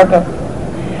 ہم کیا کریں.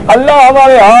 اللہ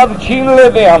ہمارے ہاتھ چھین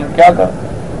لیتے, ہم کیا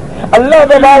کریں. اللہ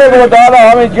تبارک و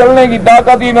تعالیٰ ہمیں چلنے کی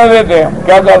طاقت ہی نہ دیتے, ہم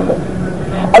کیا کر دیں.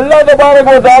 اللہ تبارک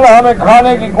و تعالیٰ ہمیں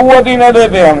کھانے کی قوت ہی نہ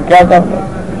دیتے, ہم کیا کر دیں.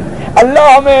 اللہ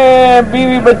ہمیں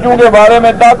بیوی بچوں کے بارے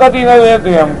میں طاقت ہی نہ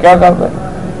دیتے, ہم کیا کر دیں.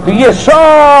 تو یہ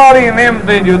ساری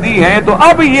نعمتیں جو دی ہیں تو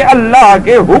اب یہ اللہ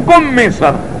کے حکم میں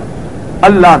سر,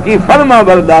 اللہ کی فرما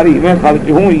برداری میں خرچ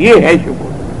ہوں, یہ ہے شکر.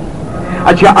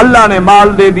 اچھا اللہ نے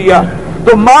مال دے دیا,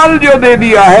 تو مال جو دے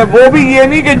دیا ہے وہ بھی یہ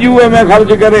نہیں کہ جوئے میں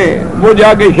خرچ کرے, وہ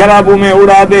جا کے شرابوں میں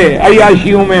اڑا دے,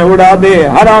 عیاشیوں میں اڑا دے,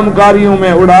 حرام کاریوں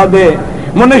میں اڑا دے,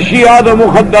 منشیات و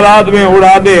مخدرات میں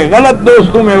اڑا دے, غلط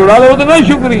دوستوں میں اڑا دے. وہ تو نہ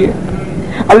شکریہ.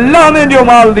 اللہ نے جو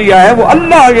مال دیا ہے وہ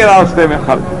اللہ کے راستے میں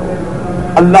خرچ,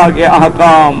 اللہ کے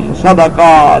احکام,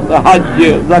 صدقات, حج,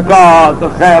 زکوٰۃ,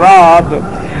 خیرات,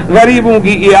 غریبوں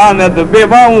کی اعانت,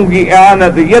 بیواؤں کی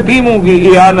اعانت, یتیموں کی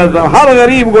اعانت, ہر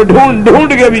غریب کو ڈھونڈ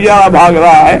ڈھونڈ کے بیچارہ بھاگ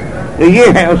رہا ہے,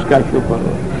 یہ ہے اس کا شکر.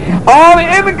 اور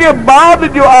ان کے بعد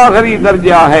جو آخری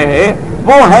درجہ ہے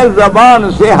وہ ہے زبان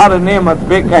سے ہر نعمت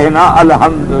پہ کہنا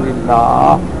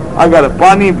الحمدللہ. اگر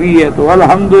پانی پیے تو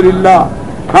الحمدللہ,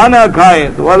 کھانا کھائے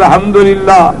تو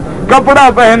الحمدللہ, کپڑا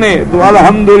پہنے تو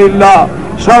الحمدللہ،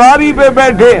 سواری پہ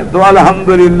بیٹھے تو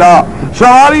الحمدللہ،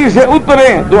 سواری سے اترے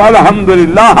تو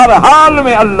الحمدللہ، ہر حال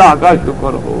میں اللہ کا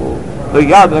شکر ہو۔ تو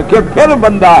یاد رکھے پھر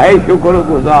بندہ ہے شکر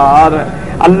گزار۔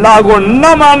 اللہ کو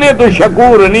نہ مانے تو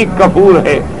شکور نہیں کفور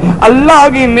ہے۔ اللہ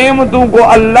کی نعمتوں کو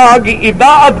اللہ کی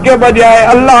اطاعت کے بجائے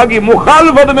اللہ کی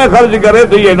مخالفت میں خرچ کرے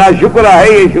تو یہ ناشکر ہے،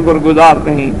 یہ شکر گزار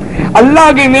نہیں۔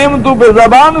 اللہ کی نعمتوں پہ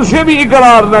زبان سے بھی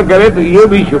اقرار نہ کرے تو یہ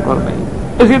بھی شکر نہیں۔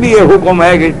 اسی لیے حکم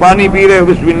ہے کہ پانی پی رہے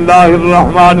بسم اللہ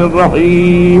الرحمن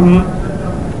الرحیم،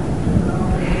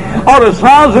 اور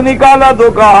سانس نکالا تو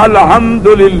کہا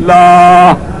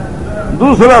الحمدللہ،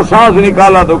 دوسرا سانس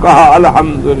نکالا تو کہا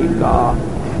الحمدللہ،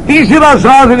 تیسرا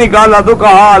سانس نکالا تو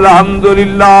کہا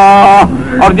الحمدللہ،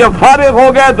 اور جب فارغ ہو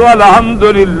گئے تو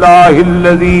الحمدللہ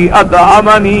الذی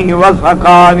اطعمنی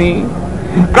وسقانی،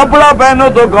 کپڑا پہنو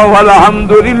تو کہو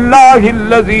الحمدللہ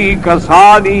الذی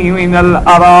کسانی من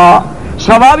الارا،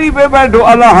 سواری پہ بیٹھو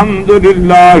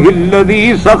الحمدللہ الذی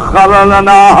سخر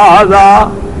لنا ھذا،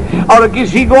 اور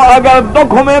کسی کو اگر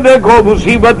دکھ میں دیکھو،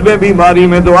 مصیبت میں، بیماری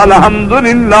میں تو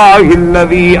الحمدللہ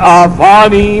الذی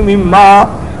عافانی مما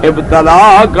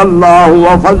ابتلاک اللہ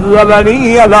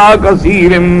وفضلنی علی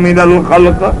کثیر من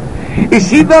الخلق۔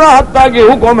 اسی طرح حتیٰ کہ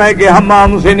حکم ہے کہ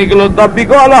حمام سے نکلو تب بھی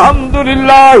کہو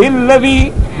الحمدللہ الذی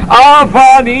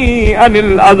عافانی عن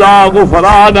الاذی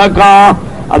غفرانک،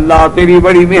 اللہ تیری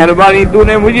بڑی مہربانی، تو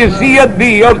نے مجھے صحت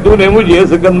دی اور تو نے مجھے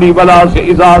اس گندی بلا سے،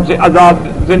 ایذا سے، عذاب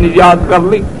سے نجات کر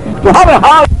لی۔ تو ہر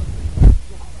حال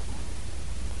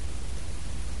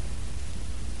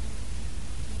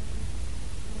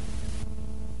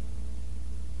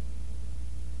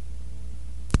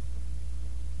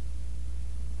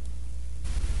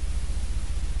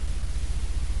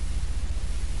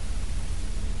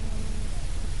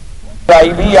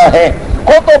ہے،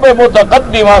 کتب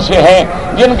متقدمہ سے ہیں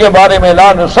جن کے بارے میں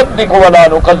لا نصدق ولا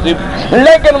نکذب،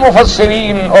 لیکن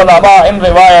مفسرین علماء ان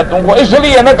روایتوں کو اس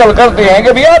لیے نقل کرتے ہیں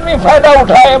کہ بھی آدمی فائدہ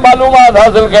اٹھائے، معلومات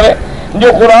حاصل کرے،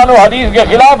 جو قرآن و حدیث کے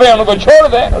خلاف ہیں ان کو چھوڑ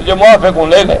دیں اور جو موافق ہوں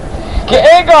لے لیں۔ کہ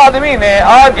ایک آدمی نے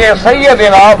آ کے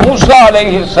سیدنا موسیٰ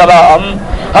علیہ السلام،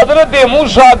 حضرت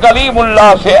موسیٰ کلیم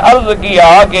اللہ سے عرض کیا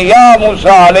کہ یا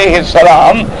موسیٰ علیہ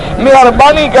السلام،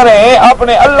 مہربانی کریں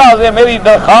اپنے اللہ سے میری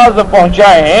درخواست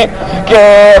پہنچائیں کہ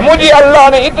مجھے اللہ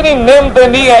نے اتنی نعمتیں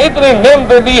دی ہیں، اتنی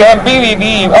نعمتیں دی ہیں، بیوی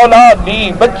دی، اولاد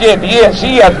دی، بچے دیے،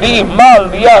 صحت دی،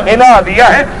 مال دیا، غنا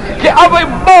دیا ہے کہ اب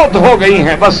بہت ہو گئی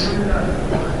ہیں، بس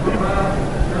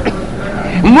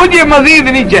مجھے مزید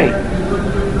نہیں چاہیے۔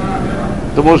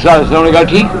 تو موسیٰ علیہ السلام نے کہا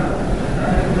ٹھیک۔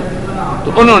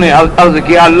 تو انہوں نے عرض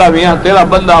کیا اللہ میاں تیرا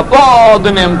بندہ بہت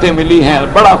نعمتیں ملی ہیں،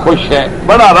 بڑا خوش ہے،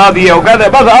 بڑا راضی ہے، وہ کہتے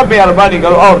ہیں بس آپ مہربانی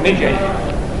کرو اور نہیں چاہیے۔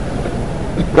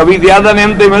 کبھی زیادہ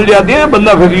نعمتیں مل جاتی ہیں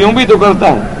بندہ پھر یوں بھی تو کرتا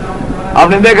ہے۔ آپ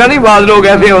نے دیکھا نہیں بعض لوگ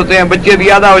ایسے ہوتے ہیں بچے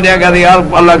زیادہ ہو جائیں کہتے ہیں یار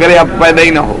اللہ کرے آپ پیدا ہی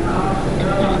نہ ہو۔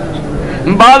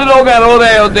 بعض لوگ رو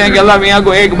رہے ہوتے ہیں کہ اللہ میاں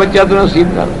کو ایک بچہ تو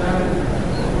نصیب کر۔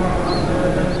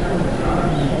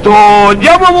 تو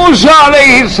جب موسیٰ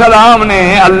علیہ السلام نے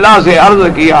اللہ سے عرض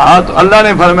کیا تو اللہ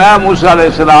نے فرمایا موسیٰ علیہ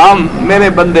السلام میرے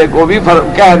بندے کو بھی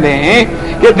کہہ دیں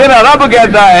کہ تیرا رب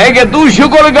کہتا ہے کہ تو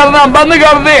شکر کرنا بند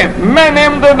کر دے، میں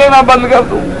نعمتیں دینا بند کر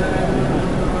دوں۔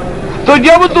 تو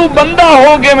جب تو بندہ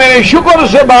ہو کہ میرے شکر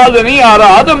سے باز نہیں آ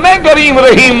رہا تو میں کریم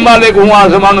رحیم مالک ہوں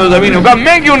آسمان و زمینوں کا،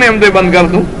 میں کیوں نعمتیں بند کر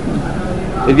دوں؟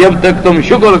 جب تک تم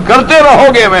شکر کرتے رہو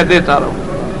گے میں دیتا رہوں،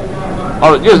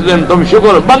 اور جس دن تم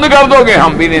شکر بند کر دو گے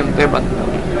ہم بھی نعمتیں بند کر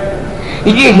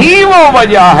دیں۔ یہی وہ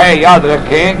وجہ ہے، یاد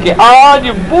رکھیں کہ آج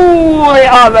پورے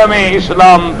عالم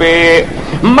اسلام پہ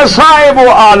مصائب و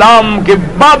آلام کے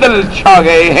بادل چھا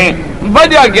گئے ہیں۔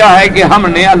 وجہ کیا ہے کہ ہم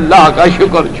نے اللہ کا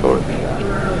شکر چھوڑ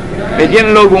دیا۔ کہ جن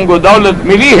لوگوں کو دولت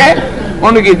ملی ہے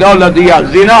ان کی دولت یا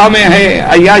زنا میں ہے،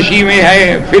 عیاشی میں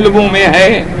ہے، فلموں میں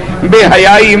ہے، بے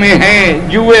حیائی میں ہے،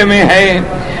 جوئے میں ہے،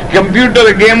 کمپیوٹر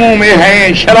گیموں میں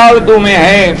ہے، شرارتوں میں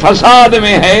ہے، فساد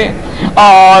میں ہے،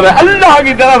 اور اللہ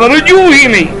کی طرف رجوع ہی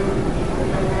نہیں۔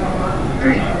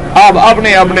 آپ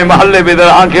اپنے اپنے محلے پہ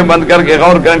آنکھیں بند کر کے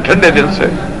غور کریں ٹھنڈے دل سے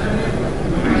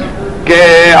کہ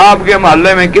آپ کے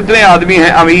محلے میں کتنے آدمی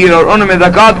ہیں امیر اور ان میں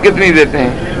زکوٰۃ کتنی دیتے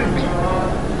ہیں۔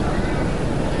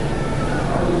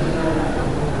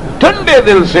 ٹھنڈے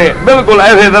دل سے بالکل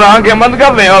ایسے طرح آنکھیں بند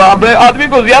کر لیں، اور اپنے آدمی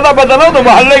کو زیادہ پتہ نہ ہو تو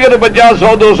محلے کے تو 50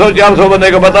 100 200 400 بندے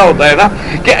کا پتہ ہوتا ہے نا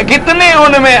کہ کتنے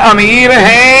ان میں امیر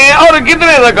ہیں اور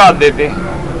کتنے زکوٰۃ دیتے ہیں۔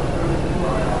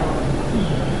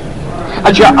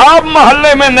 اچھا آپ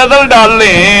محلے میں نظر ڈال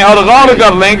لیں اور غور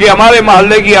کر لیں کہ ہمارے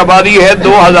محلے کی آبادی ہے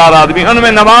 2000 آدمی، ان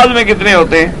میں نماز میں کتنے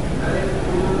ہوتے ہیں؟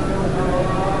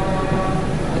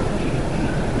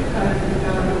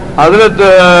 حضرت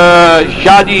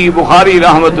شاہ جی بخاری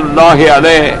رحمت اللہ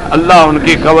علیہ، اللہ ان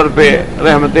کی قبر پہ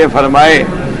رحمتیں فرمائے،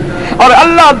 اور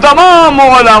اللہ تمام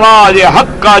علماء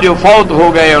حق کا جو فوت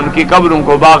ہو گئے ان کی قبروں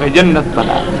کو باغ جنت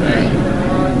بنائے۔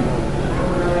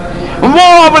 وہ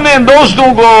اپنے دوستوں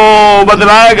کو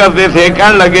بتلایا کرتے تھے،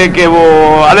 کہنے لگے کہ وہ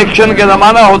الیکشن کے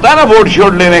زمانہ ہوتا ہے نا ووٹ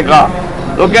شوٹ لینے کا،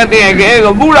 تو کہتے ہیں کہ ایک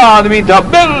بوڑھا آدمی تھا،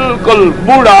 بالکل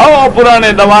بوڑھا ہو، پرانے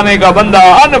زمانے کا بندہ،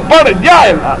 ان پڑھ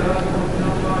جائے نا،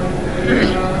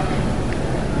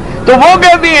 تو وہ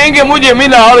کہتی ہیں کہ مجھے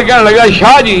ملا اور کہنے لگا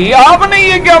شاہ جی آپ نے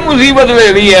یہ کیا مصیبت لے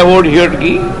لی ہے ووٹ شوٹ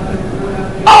کی؟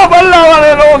 آپ اللہ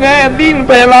والے لوگ ہیں، دین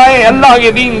پھیلائے، اللہ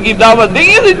کے دین کی دعوت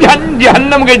دیں،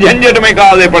 جہنم کے جھنجٹ میں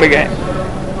کازے پڑ گئے۔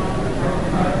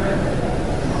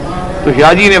 تو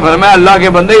شاہ جی نے فرمایا اللہ کے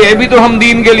بندے یہ بھی تو ہم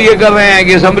دین کے لیے کر رہے ہیں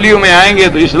کہ اسمبلیوں میں آئیں گے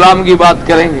تو اسلام کی بات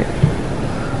کریں گے۔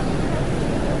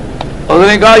 اس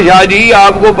نے کہا شاہ جی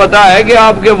آپ کو پتا ہے کہ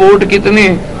آپ کے ووٹ کتنے؟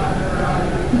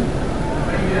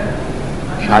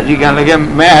 شاہ جی کہنے لگے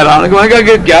میں حیران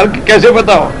کہ کیا کیسے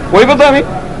پتا ہو؟ کوئی پتا نہیں،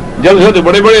 جلسے تو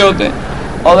بڑے بڑے ہوتے ہیں۔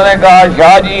 اس نے کہا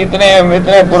شاہ جی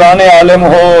اتنے پرانے عالم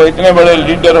ہو، اتنے بڑے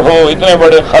لیڈر ہو، اتنے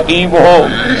بڑے خطیب ہو،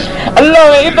 اللہ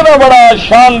نے اتنا بڑا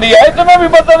شان دیا، اتنا بھی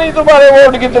پتہ نہیں تمہارے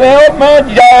ووٹ کتنے ہیں، اور میں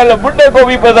جاہل بڈھے کو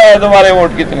بھی پتا ہے تمہارے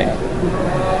ووٹ کتنے ہیں۔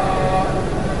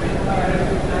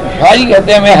 شاہ جی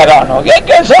کہتے ہیں میں حیران ہو گیا،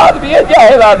 کیسا آدمی ہے،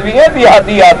 جاہل آدمی ہے،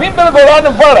 دیہاتی آدمی، بالکل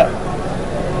ان پڑھ۔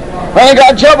 میں نے کہا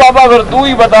اچھا بابا پھر تو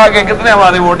ہی بتا کے کتنے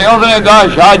ہمارے ووٹ ہیں۔ اس نے کہا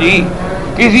شاہ جی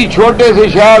کسی چھوٹے سے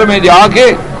شہر میں جا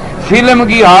کے فلم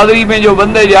کی حاضری میں جو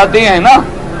بندے جاتے ہیں نا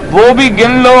وہ بھی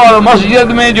گن لو، اور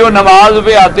مسجد میں جو نماز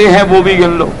پہ آتے ہیں وہ بھی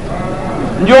گن لو،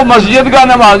 جو مسجد کا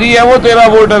نمازی ہے وہ تیرا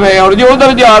ووٹر ہے، اور جو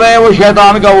ادھر جا رہے ہیں وہ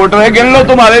شیطان کا ووٹر ہے، گن لو،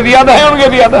 تمہارے زیادہ ہے ان کے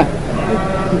زیادہ ہے۔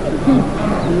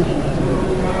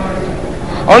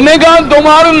 اور نے کہا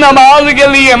تمہاری نماز کے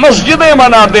لیے مسجدیں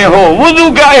بناتے ہو،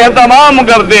 وضو کا اہتمام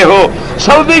کرتے ہو،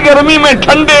 سردی گرمی میں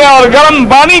ٹھنڈے اور گرم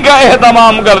پانی کا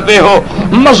اہتمام کرتے ہو،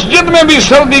 مسجد میں بھی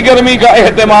سردی گرمی کا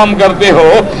اہتمام کرتے ہو،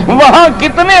 وہاں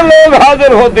کتنے لوگ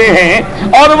حاضر ہوتے ہیں،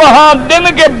 اور وہاں دن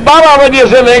کے 12 بجے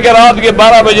سے لے کر رات کے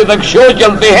 12 بجے تک شو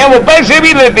چلتے ہیں، وہ پیسے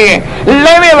بھی لیتے ہیں،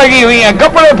 لائنیں لگی ہوئی ہیں،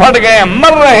 کپڑے پھٹ گئے ہیں،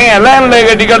 مر رہے ہیں، لائن لے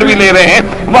کے ٹکٹ بھی لے رہے ہیں،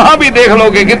 وہاں بھی دیکھ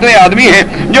لو کہ کتنے آدمی ہیں،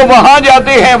 جو وہاں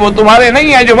جاتے ہیں وہ تمہارے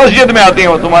نہیں ہیں، جو مسجد میں آتے ہیں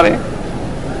وہ تمہارے ہیں۔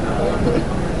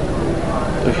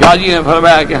 تو شاہ جی نے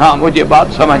فرمایا کہ ہاں مجھے بات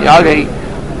سمجھ آ گئی،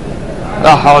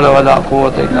 لا حول ولا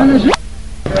قوت الا باللہ۔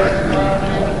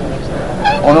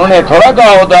 انہوں نے تھوڑا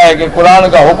کہا ہوتا ہے کہ قرآن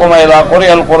کا حکم ہے اذا قرئ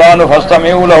القرآن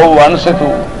فاستمعوا له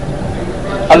وانصتوا،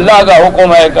 اللہ کا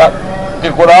حکم ہے کہ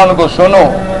قرآن کو سنو،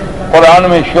 قرآن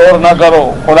میں شور نہ کرو،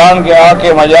 قرآن کے آ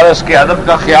کے مجالس کے ادب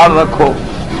کا خیال رکھو۔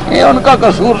 یہ ان کا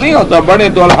قصور نہیں ہوتا، بڑے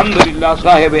تو الحمدللہ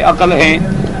صاحب عقل ہیں،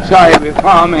 صاحب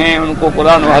فہم ہیں، ان کو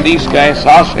قرآن و حدیث کا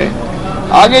احساس ہے۔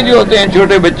 آگے جو ہوتے ہیں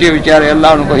چھوٹے بچے بیچارے، اللہ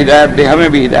ان کو ہدایت دے، ہمیں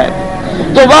بھی ہدایت دے۔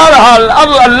 تو بہرحال اب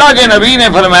اللہ کے نبی نے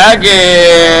فرمایا کہ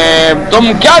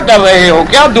تم کیا کر رہے ہو،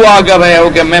 کیا دعا کر رہے ہو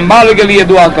کہ میں مال کے لیے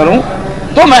دعا کروں؟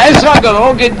 تم ایسا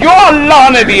کرو کہ جو اللہ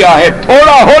نے دیا ہے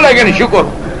تھوڑا ہو لیکن شکر،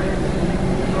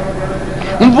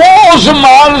 وہ اس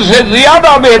مال سے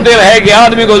زیادہ بہتر ہے کہ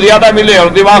آدمی کو زیادہ ملے اور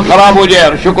دماغ خراب ہو جائے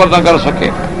اور شکر نہ کر سکے۔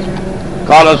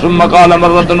 قال ثم قال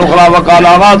مرة أخرى وقال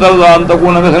ما ترضى أن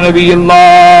تكون مثل نبي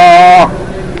الله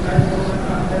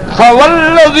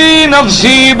فوالذي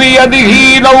نفسي بيده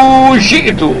لو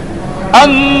شئت أن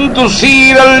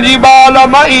تسير الجبال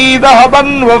معي ذهبا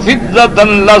وفضة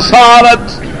لصارت۔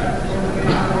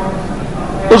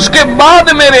 اس کے بعد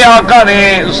میرے آقا نے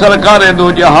سرکار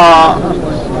دو جہاں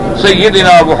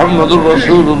سیدنا محمد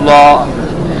الرسول اللہ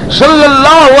صلی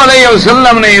اللہ علیہ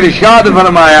وسلم نے ارشاد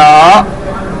فرمایا،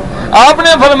 آپ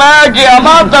نے فرمایا کہ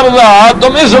اما ترضا،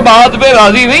 تم اس بات پہ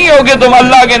راضی نہیں ہو کہ تم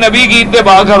اللہ کے نبی کی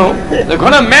اتباع کرو؟ دیکھو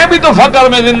نا، میں بھی تو فقر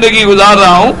میں زندگی گزار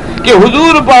رہا ہوں کہ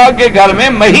حضور پاک کے گھر میں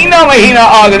مہینہ مہینہ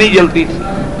آگ نہیں جلتی تھی۔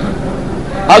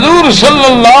 حضور صلی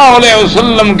اللہ علیہ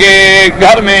وسلم کے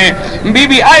گھر میں بی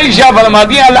بی عائشہ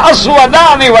فرماتی ہیں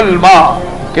الاسودان والماء،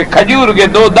 کہ کھجور کے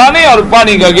 2 دانے اور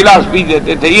پانی کا گلاس پی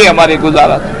لیتے تھے، یہ ہمارے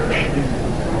گزارا تھا۔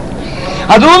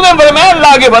 حضور نے فرمایا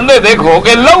اللہ کے بندے دیکھو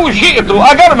کہ لو شئت،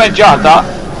 اگر میں چاہتا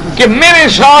کہ میرے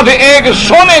ساتھ ایک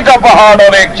سونے کا پہاڑ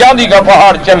اور ایک چاندی کا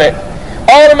پہاڑ چلے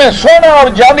اور میں سونا اور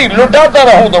چاندی لٹاتا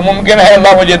رہوں تو ممکن ہے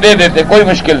اللہ مجھے دے دیتے، کوئی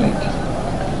مشکل نہیں تھی۔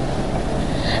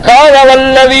 قال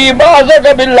والذی بعثک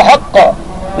بالحق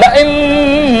لئن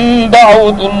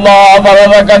دعوت اللہ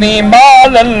فرزقنی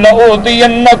مالا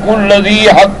لأوتین کل ذی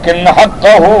حق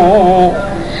حقہ۔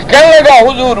 کہنے لگا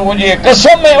حضور مجھے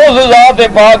قسم ہے اس ذات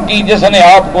پاک کی جس نے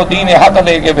آپ کو دین حق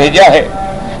دے کے بھیجا ہے،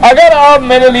 اگر آپ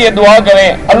میرے لیے دعا کریں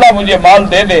اللہ مجھے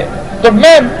مال دے دے تو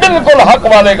میں بالکل حق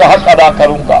والے کا حق ادا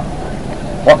کروں گا۔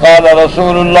 وقال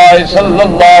رسول اللہ صلی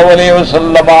اللہ علیہ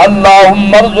وسلم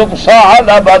اللہم ارزق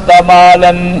ثعلبۃ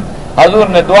مالا، حضور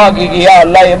نے دعا کی کہ یا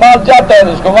اللہ یہ مال چاہتا ہے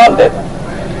اس کو مال دے.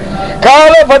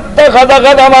 قال فاتخذ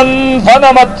غنما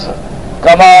فنمت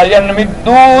كما ينمي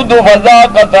الدود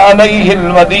فذاقت عليه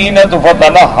المدينة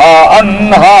فتنحى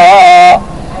عنها.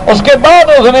 اس کے بعد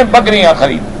اس نے بکریاں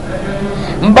خرید.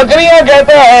 بکریاں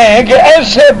کہتا ہے کہ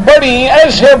ایسے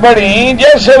بڑی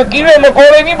جیسے کیڑے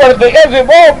مکوڑے نہیں بڑھتے، ایسے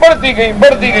وہ بڑھتی گئی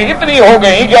اتنی ہو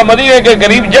گئی کہ مدینے کے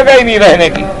قریب جگہ ہی نہیں رہنے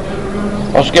کی.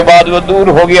 اس کے بعد وہ دور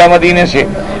ہو گیا مدینے سے.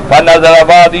 فنظر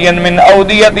وادیا من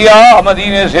اودیتها،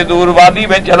 مدینے سے دور وادی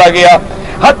میں چلا گیا.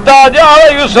 حتی جعل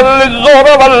یصلی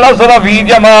الظہر والعصر فی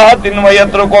جماعت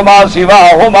ویترک ما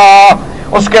سواہما.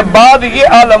 اس کے بعد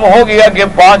یہ عالم ہو گیا کہ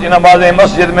 5 نمازیں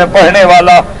مسجد میں پڑھنے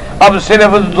والا اب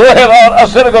صرف ظہر اور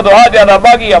عصر کو تو آ جانا،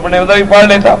 باقی اپنے ادھر ہی پڑھ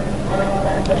لیتا.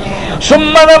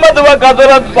 ثم نمت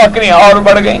وکثرت، بکریاں اور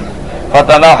بڑھ گئیں.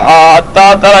 فتنحى حتى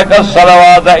ترك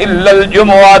الصلوات الا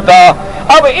الجمعات.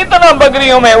 اب اتنا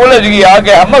بکریوں میں الجھ گیا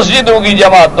کہ مسجدوں کی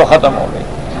جماعت تو ختم ہو گئی،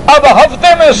 اب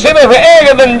ہفتے میں صرف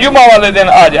ایک دن جمعہ والے دن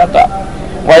آ جاتا.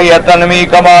 وہی تنمی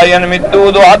كما ينمي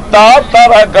الدود حتى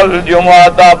ترك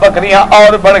الجمعة. بکریاں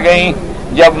اور بڑھ گئیں.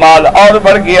 جب مال اور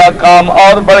بڑھ گیا، کام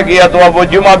اور بڑھ گیا، تو اب وہ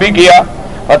جمعہ بھی کیا.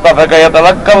 فتفق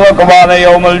يتذكر ركبان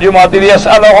يوم الجمعة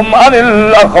ليسألهم عن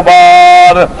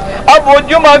الأخبار. اب وہ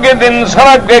جمعہ کے دن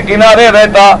سڑک کے کنارے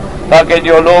رہتا تاکہ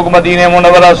جو لوگ مدینہ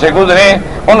منورہ سے گزریں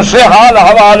ان سے حال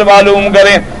حوال معلوم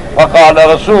کریں. فقال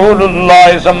رسول اللہ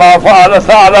سما فعل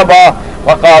ثعلبہ.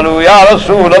 فقالوا یا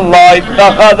رسول اللہ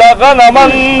اتخذ غنما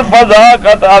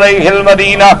فذاقت علیہ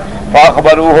المدینہ.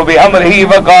 فاخبروه بامره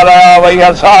وقال یا ویح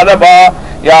ثعلبہ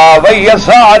یا ویح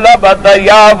ثعلبہ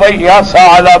یا ویح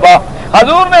ثعلبہ.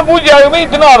 حضور نے پوچھا کہ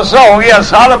اتنا عرصہ ہو گیا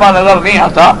ثعلبہ نظر نہیں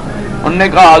آتا. انہوں نے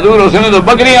کہا حضور اس نے تو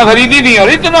بکریاں خریدی تھیں اور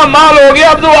اتنا مال ہو گیا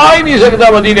اب تو آ ہی نہیں سکتا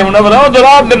مدینہ منورہ، وہ تو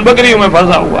رات دن بکریوں میں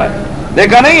پھنسا ہوا ہے.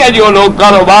 دیکھا نہیں ہے جو لوگ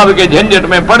کاروبار کے جھنجٹ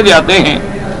میں پڑ جاتے ہیں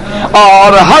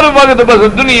اور ہر وقت بس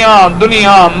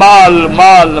دنیا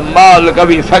مال.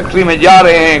 کبھی فیکٹری میں جا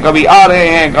رہے ہیں، کبھی آ رہے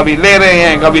ہیں، کبھی لے رہے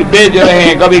ہیں، کبھی بیچ رہے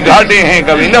ہیں، کبھی گھاٹے ہیں،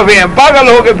 کبھی نفع ہیں، پاگل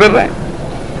ہو کے پھر رہے ہیں.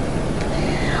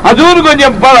 حضور کو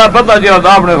جب پتا چلا تو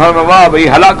آپ نے فرمایا واہ بھائی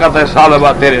ہلاکت ہے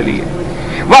ثعلبہ تیرے لیے.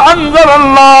 وَأَنزَلَ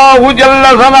اللَّهُ جَلَّ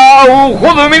ثَنَاؤُهُ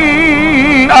خُذْ مِنْ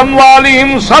أَمْوَالِهِمْ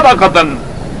صَدَقَةً.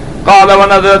 قَالَ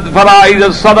وَنَزَلَتْ فَرَائِضُ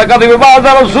الصَّدَقَةِ وَبَعَثَ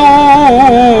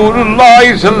رَسُولُ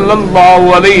اللَّهِ صَلَّى اللَّهُ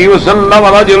عَلَيْهِ وَسَلَّمَ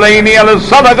رَجُلَيْنِ عَلَى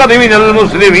الصَّدَقَةِ مِنَ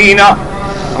الْمُسْلِمِينَ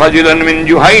رَجُلًا مِنْ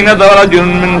جُهَيْنَةَ ورجل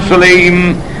مِنْ سُلَيْمٍ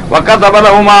وَكَتَبَ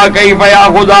لَهُمَا كَيْفَ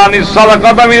يَأْخُذَانِ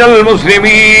الصَّدَقَةَ مِنَ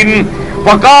الْمُسْلِمِينَ.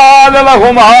 فقال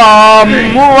لهما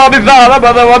مر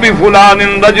بثعلبة وبفلان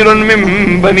رجل من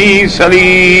بني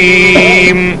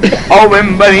سليم او من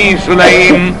بني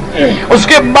سليم. اس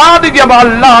کے بعد جب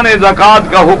اللہ نے زکوٰۃ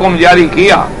کا حکم جاری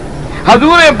کیا،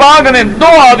 حضور پاک نے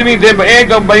 2 آدمی تھے، ایک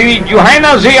بنی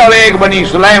جوہینہ سے اور ایک بنی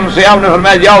سلیم سے. آپ نے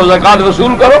فرمایا جاؤ زکوٰۃ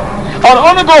وصول کرو، اور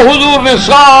ان کو حضور نے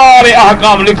سارے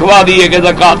احکام لکھوا دیے کہ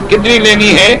زکوٰۃ کتنی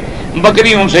لینی ہے،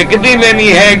 بکریوں سے کتنی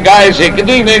لینی ہے، گائے سے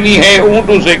کتنی لینی ہے،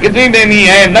 اونٹوں سے کتنی لینی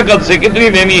ہے، نقد سے کتنی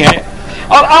لینی ہے.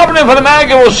 اور آپ نے فرمایا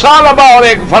کہ وہ ثعلبہ اور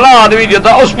ایک فلاں آدمی جو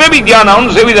تھا اس پہ بھی جانا، ان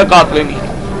سے بھی زکوٰۃ لینی ہے.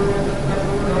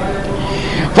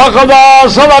 فقضى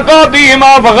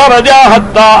صدقاتهما فخرجا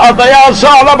حتى أتيا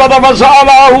ثعلبة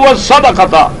فسأله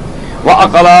الصدقة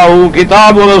وأقرأه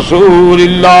كتاب رسول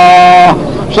الله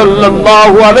صلى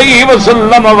الله عليه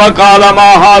وسلم وقال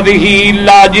ما هذه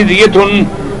إلا جزية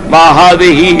ما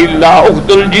هذه إلا أخت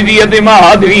الجزية ما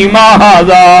هذه ما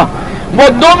هذا. وہ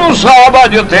دونوں صحابہ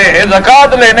جو تھے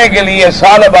زکوٰۃ لینے کے لیے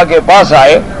ثعلبہ کے پاس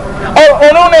آئے اور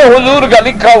انہوں نے حضور کا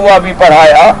لکھا ہوا بھی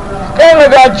پڑھایا. کہنے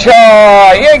لگا اچھا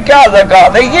یہ کیا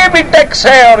زکوٰۃ ہے، یہ بھی ٹیکس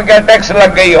ہے، اور کیا ٹیکس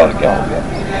لگ گئی اور کیا ہو گیا،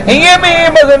 یہ بھی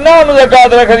بس نام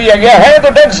زکوٰۃ رکھ دیا گیا ہے، تو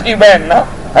ٹیکس کی بہن نا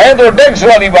ہے، تو ٹیکس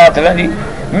والی بات ہے نا جی،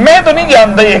 میں تو نہیں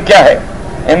جانتا یہ کیا ہے.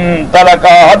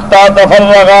 انطلقا حتی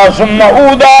تفرغا ثم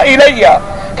عودا الیہ.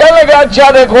 کہنے لگا اچھا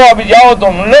دیکھو اب جاؤ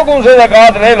تم لوگوں سے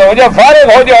زکوٰۃ لے لو، جب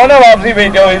فارغ ہو جاؤ نا واپسی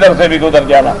بھیجو، ادھر سے بھی گزر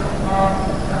جانا.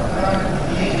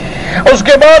 اس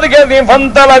کے بعد کہتے ہیں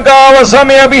فانطلقا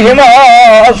وسمع بهما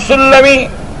السلمی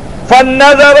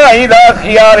فنظر الى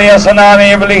خيار اسنان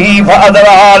ابله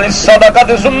فادرها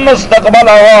للصدقه ثم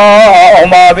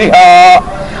استقبلهما بها.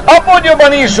 اب وہ جو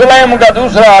بنی سلیم کا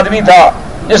دوسرا آدمی تھا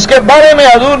جس کے بارے میں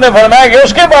حضور نے فرمایا کہ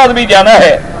اس کے بعد بھی جانا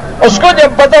ہے، اس کو جب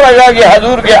پتہ لگا کہ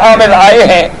حضور کے عامل آئے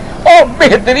ہیں اور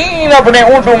بہترین اپنے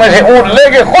اونٹوں میں سے اونٹ لے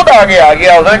کے خود آگے آ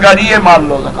گیا، اس نے کہا جی یہ مان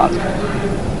لو زکوٰۃ.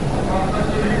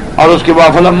 اور اس کے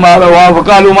بعد فلما روا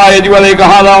فقالوا ما يجب عليك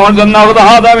هذا وانزلنا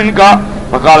هذا منك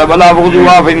فقال بلا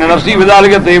بغضوا فإن نفسی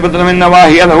بذلك طیبۃ من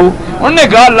نواحی لہ. انہوں نے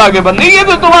کہا اللہ کے بندے یہ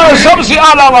تو تمہارا سب سے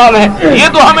اعلیٰ مال ہے، یہ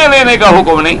تو ہمیں لینے کا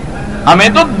حکم نہیں، ہمیں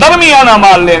تو درمیانہ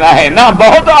مال لینا ہے، نہ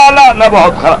بہت اعلیٰ نہ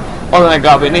بہت خراب. انہوں نے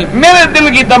کہا بھی نہیں، میرے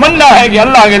دل کی تمنا ہے کہ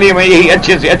اللہ کے لیے میں یہی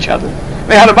اچھے سے اچھا دوں،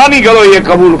 مہربانی کرو یہ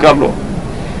قبول کر لو.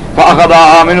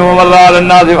 فأخذها منه ومر على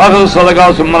الناس فأخذ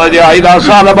الصدقة ثم رجع إلى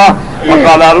ثعلبة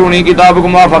فقال أروني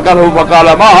كتابكم ما فكره فقال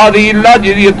ما هذه إلا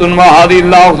جزية ما هذه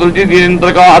إلا أخذ الجزية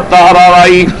تركها حتى أرى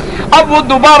رأيي. اب وہ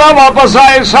دوبارہ واپس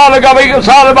آئے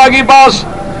ثعلبہ کے پاس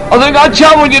اور نے کہا اچھا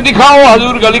مجھے دکھاؤ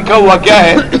حضور کا لکھا ہوا کیا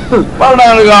ہے. پڑھنے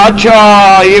لگا اچھا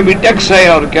یہ بھی ٹیکس ہے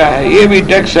اور کیا ہے یہ بھی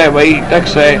ٹیکس ہے بھائی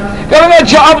ٹیکس ہے. کہنے لگا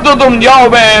اچھا اب تو تم جاؤ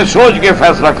میں سوچ کے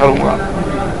فیصلہ کروں گا.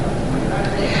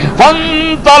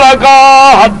 فانطلقا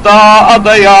حتى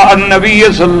أتيا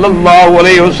النبي صلى الله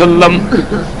عليه وسلم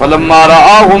فلما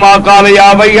رآهما قال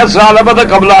يا أبي ثعلبة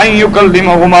قبل أن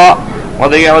يكلمهما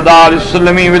ودعا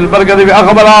للسلمي بالبركة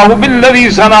فأخبراه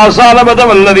بالذي صنع ثعلبة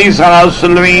والذي صنع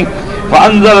السلمي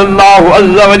فأنزل الله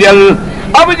عز وجل.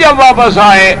 اب جب واپس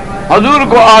آئے حضور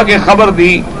کو آ کے خبر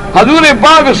دی، حضور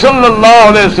پاک صلی اللہ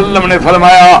علیہ وسلم نے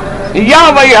فرمایا یا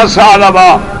بھائی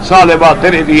ثعلبہ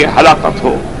تیرے لیے ہلاکت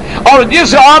ہو. اور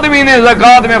جس آدمی نے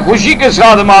زکات میں خوشی کے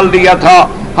ساتھ مال دیا تھا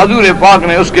حضور پاک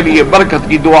نے اس کے لیے برکت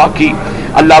کی دعا کی.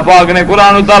 اللہ پاک نے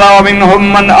قرآن اتارا ومنہم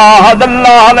من عاہد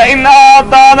اللہ لئن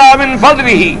آتانا من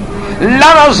فضلہ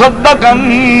لنصدقن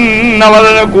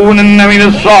ولنکونن من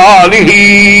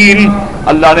الصالحین.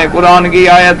 اللہ نے قرآن کی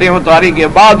آیتیں اتاری کے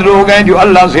بعد لوگ ہیں جو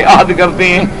اللہ سے عہد کرتے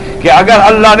ہیں کہ اگر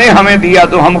اللہ نے ہمیں دیا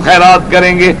تو ہم خیرات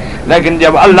کریں گے، لیکن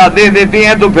جب اللہ دے دیتے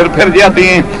ہیں تو پھر جاتے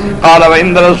ہیں. قال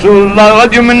وعند رسول اللہ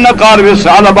رجل من نقارب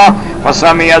ثعلبہ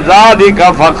فسمع ذلك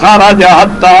فخرج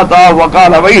حتى أتاه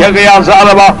وقال ويحك يا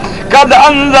ثعلبہ قد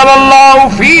انزل اللہ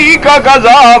فیک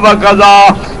کذا وکذا.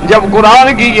 جب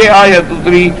قرآن کی یہ آیت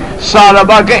اتری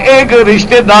ثعلبہ کے ایک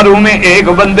رشتہ داروں میں ایک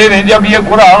بندے نے جب یہ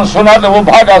قرآن سنا تو وہ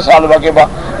بھاگا ثعلبہ کے پاس.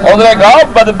 انہوں نے کہا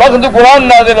بدبخت قرآن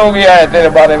نازل ہو گیا ہے تیرے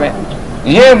بارے میں،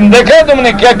 یہ دیکھے تم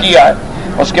نے کیا کیا ہے.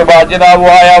 اس کے بعد جناب وہ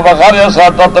آیا وخرج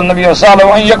ساتۃ النبی صلی اللہ علیہ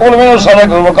وسلم یقول من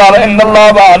صدق وقال ان اللہ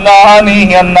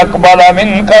بعنانی ان نقبل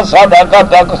منک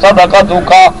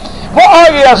صدقتک. وہ آ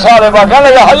گیا ثعلبہ کہنے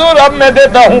لگا حضور اب میں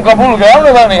دیتا ہوں قبول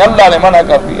گیا. نہیں اللہ نے منع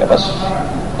کر دیا، بس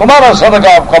تمہارا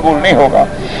صدقہ اب قبول نہیں ہوگا.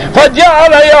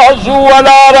 فجعل يحثو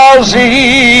على راسه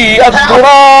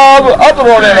التراب. اب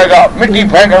رونے لگا مٹی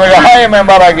پھینکنے لگا ہائے میں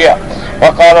مارا گیا.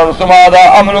 وقال رسول اللہ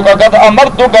عملك قد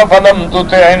امرتك فلم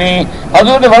تطعني.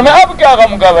 حضور نے فرمایا اب کیا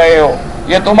غم کر رہے ہو،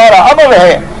 یہ تمہارا عمل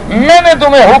ہے، میں نے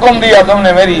تمہیں حکم دیا تم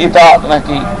نے میری اطاعت نہ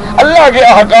کی، اللہ کے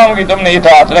احکام کی تم نے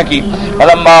اطاعت نہ کی.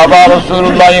 فلما ابى رسول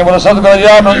اللہ ورصدق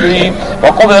رجال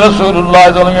وقبل رسول اللہ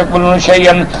صلی اللہ علیہ وسلم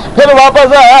شيئا. پھر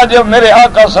واپس آیا جب میرے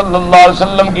آقا صلی اللہ علیہ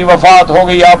وسلم کی وفات ہو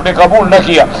گئی آپ نے قبول نہ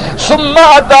کیا. ثم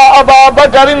اتى ابا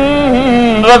بکر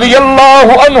رضی اللہ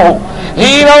عنہ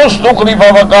حين استخلف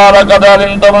وقال قد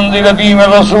علمت منزلتي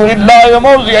من رسول الله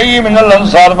وموضعي من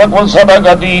الانصار فقل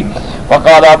صدقتي.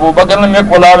 فقال ابو بکر لم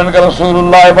يقبلها منك رسول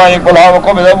الله فيقبلها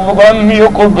وقبل ابو بکر لم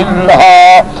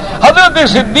يقبلها. حضرت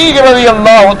صدیق رضی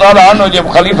اللہ تعالی عنہ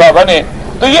جب خلیفہ بنے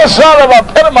تو یہ ثعلبہ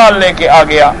پھر مال لے کے آ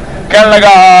گیا. کہنے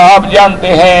لگا آپ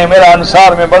جانتے ہیں میرا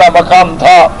انصار میں بڑا مقام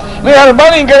تھا،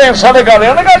 مہربانی کریں صدقہ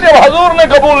دیں. نے کہا جب حضور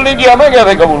نے قبول نہیں کیا میں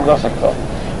کیسے قبول کر سکتا ہوں.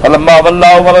 فلما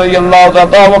والله رضي الله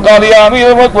تعالى وقال يا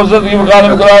امير المؤمنين وقال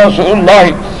رسول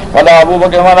الله ولا ابو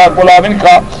بکر ولا غلام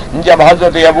کا. جب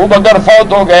حضرت ابو بکر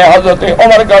فوت ہو گئے حضرت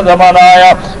عمر کا زمانہ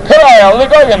آیا پھر آیا. انہوں نے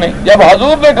کہا کہ نہیں جب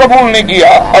حضور نے قبول نہیں کیا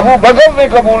ابو بکر نے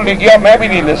قبول نہیں کیا میں بھی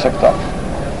نہیں لے سکتا.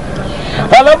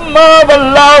 فلما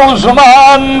والله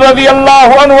عثمان رضی اللہ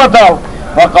عنہ وتعالى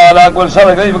فقال كل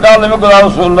سنه قال لم يقل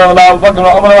رسول الله ولا ابو بکر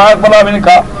ولا غلام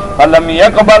کا فلم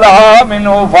يقبلها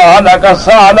منه فهلك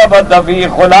ثعلبة في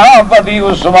خلافة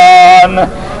عثمان.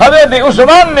 حضرت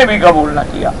عثمان نے بھی قبول نہ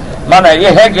کیا. مانا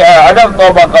یہ ہے کہ اگر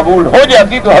توبہ قبول ہو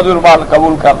جاتی تو حضور مال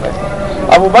قبول کر لیتے،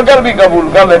 ابو بکر بھی قبول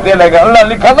کر لیتے، لیکن اللہ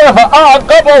لکھا تھا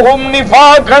فَعَاقَبَهُمْ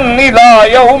نِفَاقًا إِلَىٰ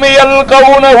يَوْمِ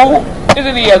يَلْقَوْنَهُ. اس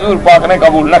لیے حضور پاک نے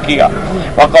قبول نہ کیا.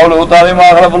 وقوله تعالی ما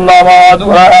غلب اللہ ما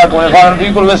عادوا نفاقا في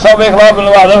كل سبع اخلاف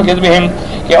الوعد كذبهم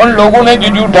کہ ان لوگوں نے جو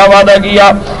جھوٹا وعدہ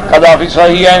کیا. قضا فی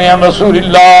صحیحین عن رسول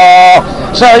اللہ.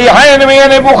 صحیحین میں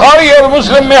یعنی بخاری اور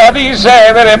مسلم میں حدیث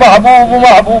ہے میرے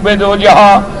محبوب دو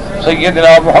جہاں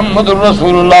سیدنا محمد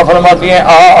الرسول اللہ فرماتی ہیں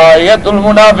آیت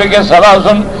المنافق ثلاث.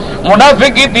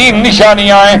 منافق کی 3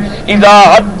 نشانیاں ہیں. اذا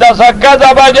حدث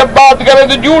کذب جب بات کرے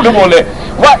تو جھوٹ بولے،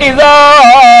 وَإِذَا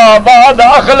بَعْدَ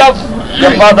أَخْلَفَ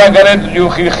جب وعدہ کرے تو جو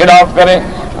خلاف کرے،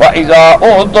 وَإِذَا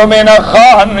أُؤْتُمِنَ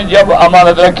خَانَ جب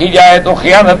امانت رکھی جائے تو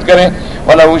خیانت کرے.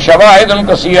 وَلَهُ شَوَاهِدٌ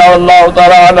كَثِيرَةٌ وَاللَّهُ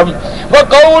تَعَالَىٰ أَعْلَمُ.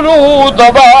 وقوله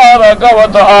تبارك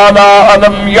وتعالى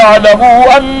ألم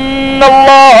يعلموا أن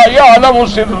الله يعلم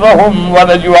سرهم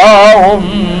ونجواهم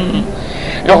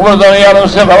يخبر يعلم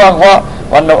سر وأخفى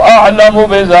وأنه أعلم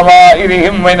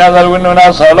بضمائرهم وإن أذروا إنه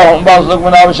ناس لهم بعض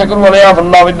من شکر ولیاف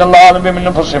اللہ وإن اللہ عالم بمن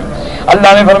انفسهم. اللہ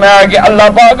نے فرمایا کہ اللہ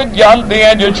پاک جانتے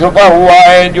ہیں جو چھپا ہوا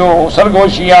ہے، جو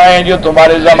سرگوشیاں ہیں جو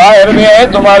تمہارے ضمائر میں ہے،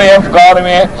 تمہارے افکار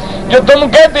میں ہے. جو تم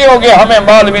کہتے ہو کہ ہمیں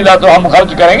مال ملا تو ہم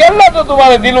خرچ کریں گے، اللہ تو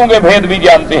تمہارے دلوں کے بھید بھی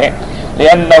جانتے ہیں.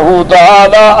 لأنه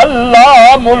تعالی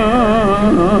علام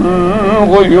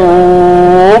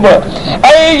الغیوب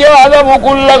أي يعلم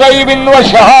كل غیب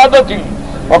وشہادت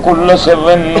وكل سر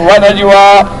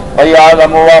ونجوى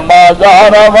ويعلم وما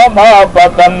ظهر وما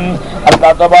بطن.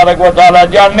 اللہ تبارک و تعالی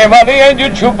جاننے والے ہیں جو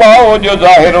چھپا ہو، جو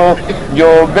ظاہر ہو، جو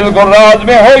بالکل راز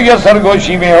میں ہو یا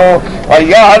سرگوشی میں ہو.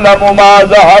 ويعلم ما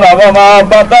ظهر وما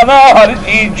بطن، ہر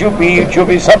چیز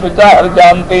چھپی سب ظاہر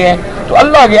جانتے ہیں. تو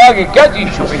اللہ کے آگے کیا چیز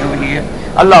چھپی ہوئی ہے؟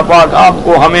 اللہ پاک آپ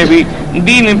کو ہمیں بھی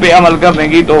دین پہ عمل کرنے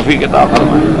کی توفیق عطا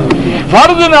فرمائے.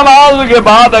 فرض نماز کے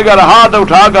بعد اگر ہاتھ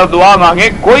اٹھا کر دعا مانگے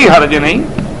کوئی حرج نہیں،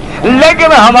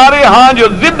 لیکن ہمارے ہاں جو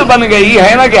ضد بن گئی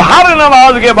ہے نا کہ ہر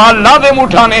نماز کے بعد لازم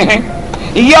اٹھانے ہیں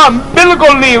یا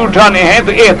بالکل نہیں اٹھانے ہیں،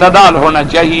 تو اعتدال ہونا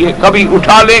چاہیے. کبھی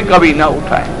اٹھا لیں کبھی نہ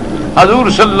اٹھائیں. حضور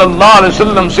صلی اللہ علیہ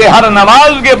وسلم سے ہر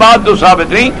نماز کے بعد تو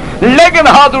ثابت نہیں، لیکن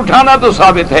ہاتھ اٹھانا تو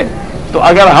ثابت ہے. تو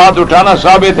اگر ہاتھ اٹھانا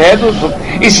ثابت ہے تو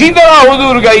اسی طرح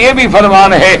حضور کا یہ بھی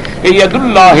فرمان ہے کہ ید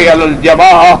اللہ علی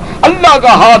الجماع، اللہ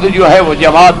کا ہاتھ جو ہے وہ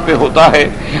جماعت پہ ہوتا ہے.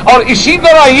 اور اسی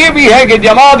طرح یہ بھی ہے کہ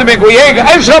جماعت میں کوئی ایک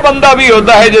ایسا بندہ بھی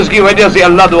ہوتا ہے جس کی وجہ سے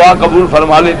اللہ دعا قبول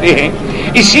فرما لیتے ہیں.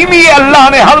 اسی لیے اللہ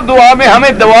نے ہر دعا میں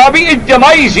ہمیں دعا بھی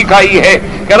اجتماعی سکھائی ہے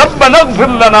کہ ربنا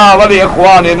اغفر لنا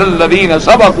ولاخواننا الذین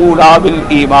سبقونا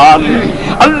بالایمان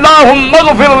اللهم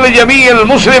اغفر لجميع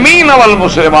المسلمین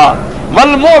والمسلمات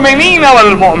والمؤمنین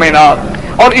والمؤمنات.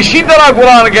 اور اسی طرح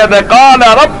قرآن کہتا ہے قال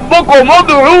ربکم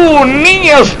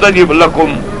ادعونی استجب لکم،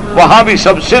 وہاں بھی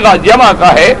سب صیغہ جمع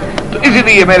کا ہے. تو اس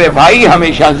لیے میرے بھائی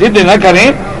ہمیشہ ضد نہ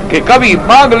کریں کہ کبھی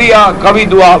مانگ لیا کبھی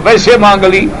دعا ویسے مانگ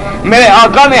لی. میرے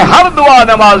آقا نے ہر دعا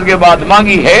نماز کے بعد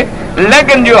مانگی ہے،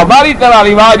 لیکن جو ہماری طرح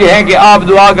رواج ہے کہ آپ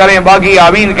دعا کریں باقی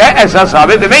آمین کہیں، ایسا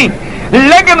ثابت نہیں.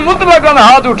 لیکن مطلقاً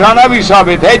ہاتھ اٹھانا بھی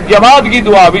ثابت ہے، جماعت کی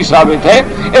دعا بھی ثابت ہے،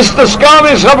 استسقاء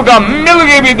میں سب کا مل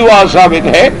کے بھی دعا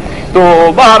ثابت ہے. تو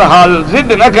بہرحال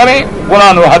ضد نہ کریں،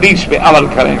 قرآن و حدیث پہ عمل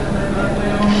کریں.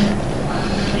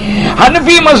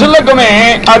 حنفی مسلک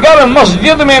میں اگر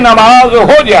مسجد میں نماز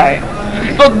ہو جائے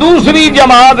تو دوسری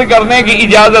جماعت کرنے کی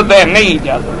اجازت ہے؟ نہیں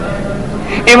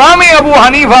اجازت. امام ابو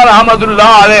حنیفہ رحمۃ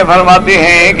اللہ علیہ فرماتے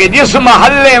ہیں کہ جس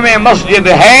محلے میں مسجد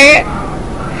ہے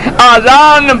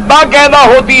آذان باقاعدہ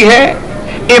ہوتی ہے،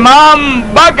 امام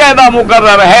باقاعدہ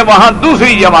مقرر ہے، وہاں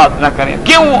دوسری جماعت نہ کریں.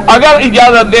 کیوں؟ اگر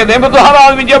اجازت دے دیں تو ہر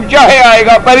آدمی جب چاہے آئے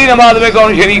گا، پہلی نماز میں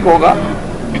کون شریک ہوگا؟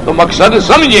 تو مقصد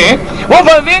سمجھیں، وہ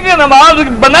فرضی کہ نماز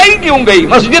بنائی کیوں گئی،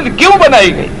 مسجد کیوں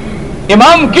بنائی گئی،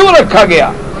 امام کیوں رکھا گیا.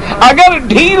 اگر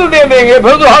ڈھیل دے دیں گے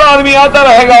پھر تو ہر آدمی آتا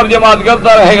رہے گا اور جماعت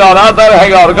کرتا رہے گا اور آتا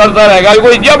رہے گا اور کرتا رہے گا.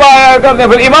 کوئی جب آیا کرتے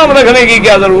پھر امام رکھنے کی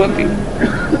کیا ضرورت تھی؟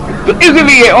 تو اس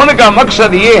لیے ان کا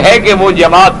مقصد یہ ہے کہ وہ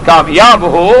جماعت کامیاب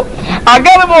ہو.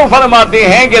 اگر وہ فرماتے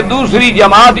ہیں کہ دوسری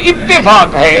جماعت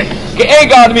اتفاق ہے کہ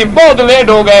ایک آدمی بہت لیٹ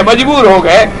ہو گئے مجبور ہو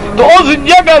گئے تو اس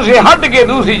جگہ سے ہٹ کے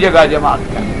دوسری جگہ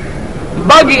جماعت کریں.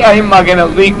 باقی ائمہ کے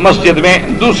نزدیک مسجد میں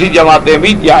دوسری جماعتیں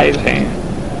بھی جائز ہیں.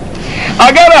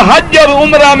 اگر حج اور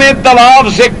عمرہ میں طواف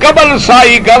سے قبل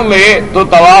سعی کر لے تو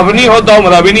طواف نہیں ہوتا،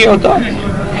 عمرہ بھی نہیں ہوتا.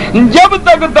 جب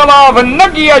تک طواف نہ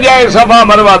کیا جائے صفا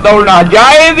مروہ دوڑنا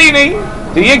جائز ہی نہیں.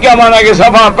 تو یہ کیا مانا کہ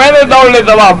صفا پہلے دوڑ لے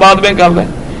طواف بعد میں کر لے؟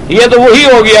 یہ تو وہی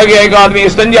ہو گیا کہ ایک آدمی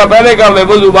استنجا پہلے کر لے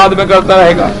وضو بعد میں کرتا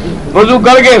رہے گا، وضو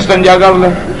کر کے استنجا کر لے.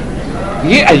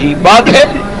 یہ عجیب بات ہے.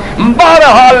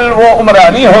 بہرحال وہ عمرہ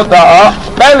نہیں ہوتا،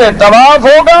 پہلے طواف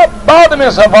ہوگا بعد میں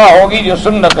صفا ہوگی جو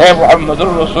سنت ہے محمد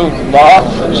الرسول اللہ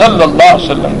صلی اللہ علیہ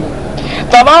وسلم.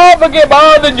 طواف کے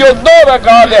بعد جو 2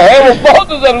 رکعت ہے وہ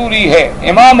بہت ضروری ہے.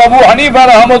 امام ابو حنیفہ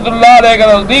رحمۃ اللہ علیہ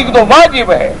کے نزدیک تو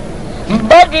واجب ہے،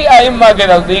 باقی ائمہ کے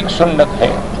نزدیک سنت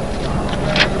ہے.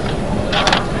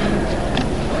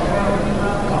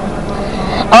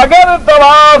 اگر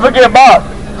طواف کے بعد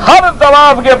ہر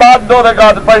طواف کے بعد 2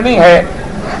 رکعت پڑھنی ہے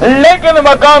لیکن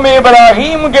مقام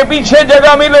ابراہیم کے پیچھے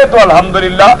جگہ ملے تو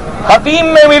الحمدللہ، خطیم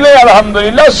میں ملے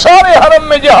الحمدللہ، سارے حرم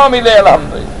میں جہاں ملے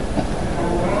الحمدللہ.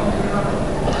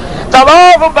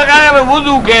 طواف بغیر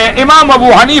وضو کے امام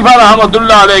ابو حنیفہ رحمۃ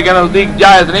اللہ علیہ کے نزدیک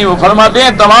جائز نہیں. وہ فرماتے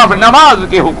ہیں طواف نماز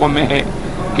کے حکم میں ہے،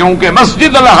 کیونکہ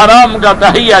مسجد الحرام کا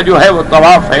تحیہ جو ہے وہ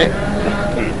طواف ہے.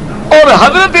 اور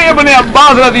حضرت ابن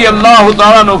عباس رضی اللہ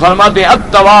تعالیٰ عنہ فرماتے ہیں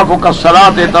الطواف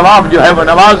کالصلاۃ، طواف جو ہے وہ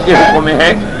نماز کے حکم میں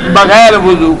ہے، بغیر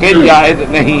وضو کے جائز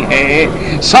نہیں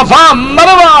ہے۔ صفا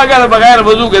مروہ اگر بغیر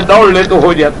وضو کے دوڑ لے تو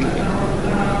ہو جاتی ہے۔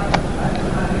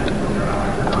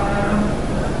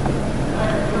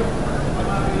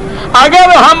 اگر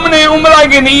ہم نے عمرہ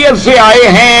کی نیت سے آئے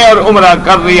ہیں اور عمرہ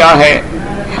کر لیا ہے،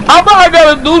 اب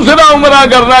اگر دوسرا عمرہ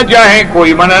کرنا چاہیں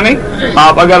کوئی منع نہیں،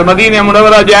 آپ اگر مدینہ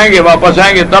منورہ جائیں گے واپس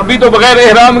آئیں گے تب بھی تو بغیر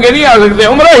احرام کے نہیں آ سکتے،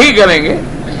 عمرہ ہی کریں گے۔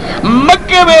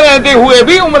 مکے میں رہتے ہوئے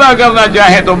بھی عمرہ کرنا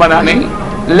چاہیں تو منع نہیں،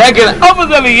 لیکن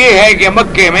افضل یہ ہے کہ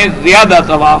مکے میں زیادہ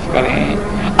طواف کریں۔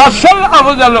 اصل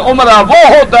افضل عمرہ وہ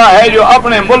ہوتا ہے جو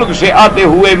اپنے ملک سے آتے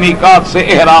ہوئے میقات سے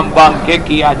احرام باندھ کے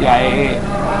کیا جائے۔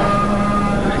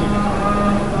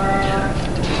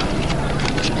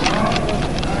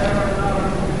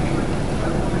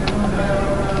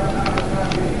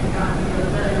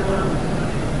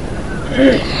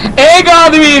 ایک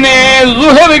آدمی نے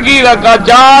ظہر کی رکعت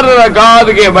 4 رکعت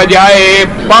کے بجائے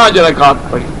 5 رکعت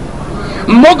پڑھی،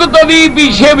 مقتدی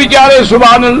پیچھے بیچارے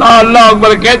سبحان اللہ اللہ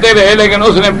اکبر کہتے رہے لیکن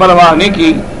اس نے پرواہ نہیں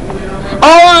کی،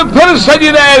 اور پھر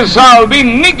سجدہ سہو بھی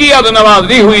نہیں کیا تو نماز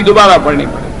نہیں ہوئی، دوبارہ پڑھنی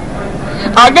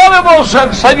پڑی۔ اگر وہ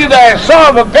سجدہ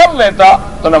سہو کر لیتا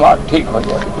تو نماز ٹھیک ہو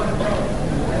جائے۔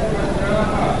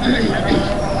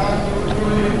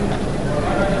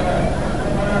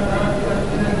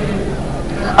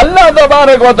 اللہ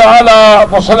تبارک و تعالی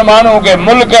مسلمانوں کے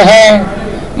ملک ہیں،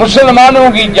 مسلمانوں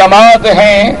کی جماعت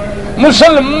ہیں،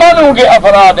 مسلمانوں کے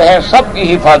افراد ہیں، سب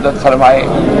کی حفاظت فرمائے۔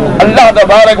 اللہ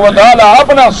تبارک و تعالی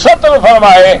اپنا ستر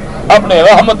فرمائے، اپنے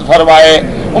رحمت فرمائے،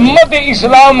 امت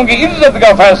اسلام کی عزت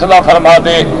کا فیصلہ فرما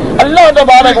دے، اللہ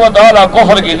تبارک و تعالی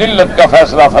کفر کی ذلت کا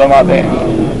فیصلہ فرما دے۔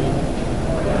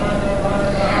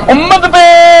 امت پہ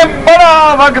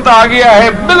بڑا وقت آ گیا ہے،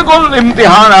 بالکل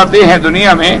امتحان آتے ہیں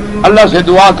دنیا میں، اللہ سے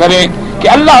دعا کریں کہ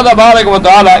اللہ تبارک و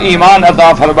تعالی ایمان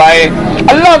عطا فرمائے،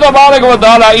 اللہ تبارک و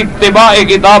تعالی اتباع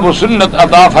کتاب و سنت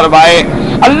عطا فرمائے،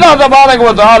 اللہ تبارک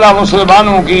و تعالی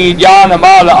مسلمانوں کی جان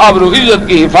مال آبرو عزت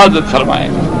کی حفاظت فرمائے۔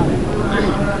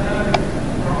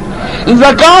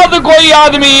 زکوٰۃ کوئی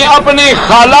آدمی اپنے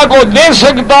خالہ کو دے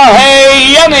سکتا ہے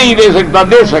یا نہیں دے سکتا؟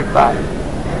 دے سکتا ہے،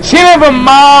 صرف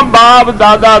ماں باپ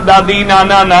دادا دادی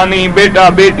نانا نانی بیٹا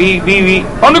بیٹی بیوی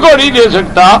ان کو نہیں دے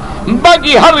سکتا،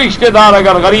 باقی ہر رشتہ دار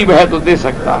اگر غریب ہے تو دے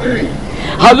سکتا ہے۔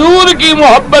 حضور کی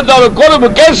محبت اور قرب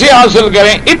کیسے حاصل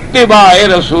کریں؟ اتباع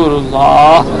رسول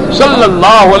اللہ صلی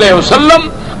اللہ علیہ وسلم،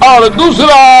 اور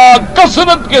دوسرا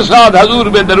کثرت کے ساتھ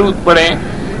حضور پہ درود پڑھیں،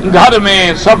 گھر میں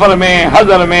سفر میں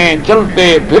حضر میں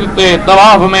چلتے پھرتے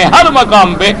طواف میں ہر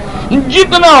مقام پہ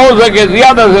جتنا ہو سکے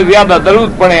زیادہ سے زیادہ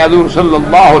درود پڑھیں حضور صلی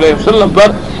اللہ علیہ وسلم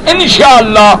پر،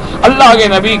 انشاءاللہ اللہ کے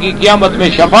نبی کی قیامت میں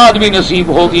شفاعت بھی نصیب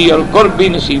ہوگی اور قرب بھی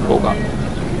نصیب ہوگا۔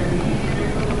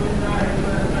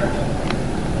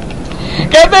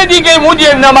 کہتے جی کہ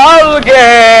مجھے نماز کے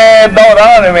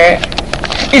دوران میں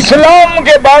اسلام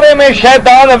کے بارے میں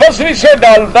شیطان وسوسے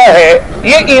ڈالتا ہے،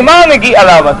 یہ ایمان کی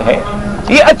علامت ہے،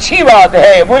 یہ اچھی بات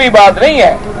ہے، بری بات نہیں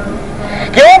ہے،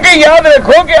 کیونکہ یاد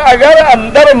رکھو کہ اگر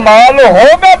اندر مال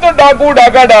ہوگا تو ڈاکو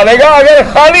ڈاکہ ڈالے گا، اگر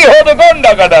خالی ہو تو کون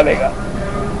ڈاکہ ڈالے گا؟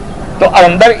 تو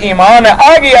اندر ایمان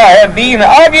آ گیا ہے، دین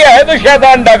آ گیا ہے تو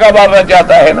شیطان ڈاکہ مارنا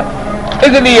چاہتا ہے نا،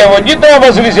 اس لیے وہ جتنا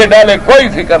وسوسے ڈالے کوئی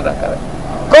فکر نہ کرے،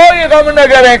 کوئی غم نہ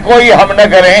کریں، کوئی ہم نہ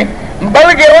کریں،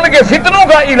 بلکہ ان کے فتنوں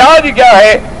کا علاج کیا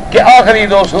ہے کہ آخری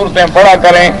 2 صورتیں پڑھا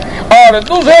کریں، اور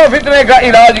دوسرا فتنے کا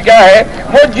علاج کیا ہے؟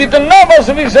 وہ جتنا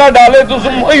وسوسہ ڈالے تو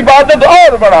عبادت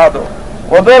اور بڑھا دو،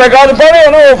 وہ 2 رکعت پڑھے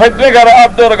نا، وہ فتنے کا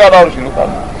آپ 2 رکعت اور شروع کر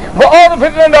دو، وہ اور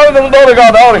فتنے ڈالے تم 2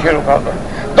 رکعت اور شروع کر دو،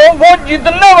 تو وہ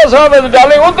جتنا وساوت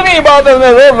ڈالے اتنی عبادت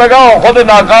میں زور لگاؤ، خود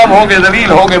ناکام ہو کے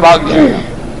ذلیل ہو کے بھاگ جائے گا۔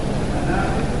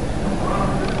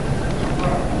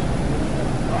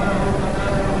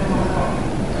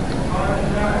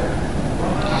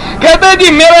 کہتے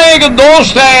جی میرا ایک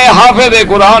دوست ہے حافظ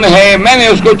قرآن ہے، میں نے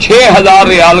اس کو 6000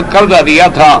 ریال قرضہ دیا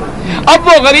تھا، اب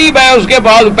وہ غریب ہے، اس کے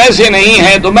پاس پیسے نہیں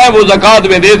ہیں، تو میں وہ زکوٰۃ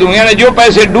میں دے دوں، یعنی جو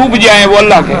پیسے ڈوب جائیں وہ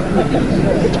اللہ کے۔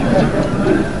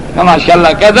 ماشاء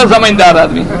اللہ کیسا سمجھدار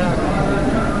آدمی،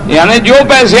 یعنی جو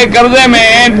پیسے قرضے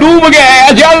میں ڈوب گئے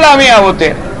اچھا اللہ میاں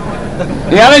ہوتے،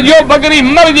 یعنی جو بکری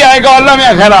مر جائے گا اللہ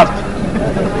میاں خیرات،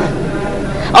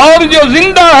 اور جو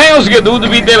زندہ ہے اس کے دودھ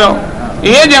پیتے رہو،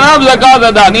 یہ جناب زکوٰۃ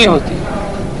ادا نہیں ہوتی۔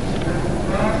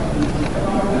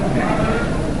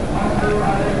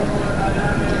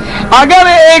 اگر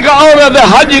ایک عورت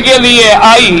حج کے لیے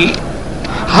آئی،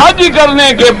 حج کرنے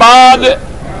کے بعد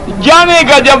جانے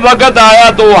کا جب وقت آیا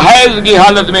تو وہ حیض کی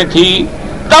حالت میں تھی،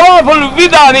 طواف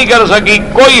الوداع نہیں کر سکی،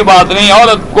 کوئی بات نہیں،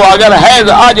 عورت کو اگر حیض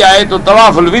آ جائے تو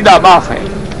طواف الوداع معاف ہے۔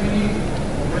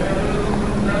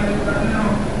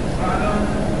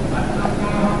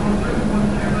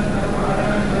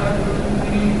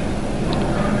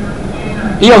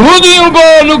 یہودیوں کو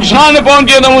نقصان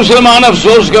پہنچے تو مسلمان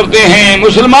افسوس کرتے ہیں،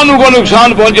 مسلمانوں کو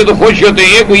نقصان پہنچے تو خوش ہوتے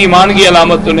ہیں، یہ کوئی ایمان کی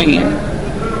علامت تو نہیں ہے۔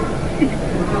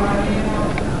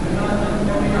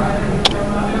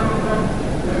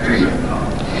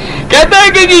 کہتا ہے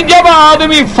کہ جی جب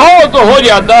آدمی فوت ہو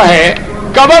جاتا ہے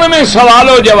قبر میں سوال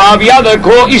و جواب، یاد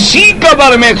رکھو اسی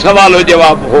قبر میں سوال و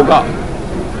جواب ہوگا،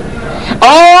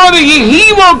 اور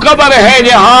یہی وہ قبر ہے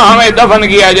جہاں ہمیں دفن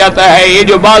کیا جاتا ہے۔ یہ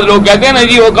جو بعض لوگ کہتے ہیں نا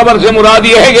جی وہ قبر سے مراد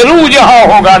یہ ہے کہ روح جہاں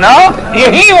ہوگا نا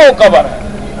یہی وہ قبر ہے،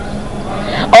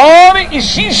 اور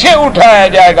اسی سے اٹھایا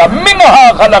جائے گا۔ منہا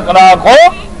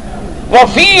خلقناکم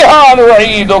وفیہا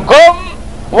نعیدکم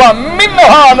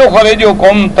ومنہا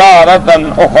نخرجکم تارۃ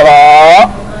اخری،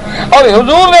 اور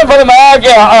حضور نے فرمایا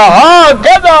کہ ہاں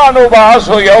کذا نبعث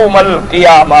یوم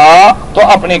القیامہ، تو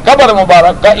اپنی قبر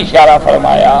مبارک کا اشارہ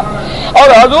فرمایا، اور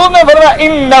حضور نے فرمایا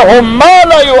انہما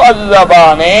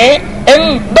لیعذبان،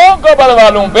 ان دو قبر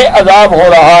والوں پہ عذاب ہو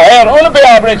رہا ہے، اور ان پہ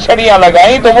آپ نے چھڑیاں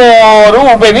لگائیں تو وہ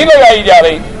روح پہ نہیں لگائی جا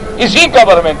رہی، اسی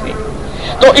قبر میں تھی۔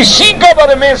 تو اسی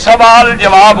قبر میں سوال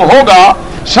جواب ہوگا۔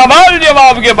 سوال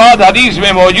جواب کے بعد حدیث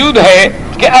میں موجود ہے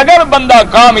کہ اگر بندہ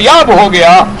کامیاب ہو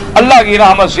گیا اللہ کی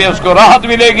رحمت سے اس کو راحت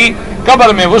ملے گی،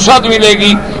 قبر میں وسعت ملے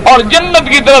گی، اور جنت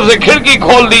کی طرف سے کھڑکی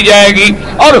کھول دی جائے گی،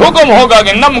 اور حکم ہوگا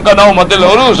کہ نم کا نومت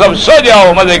العروس، اب سو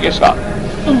جاؤ مزے کے ساتھ۔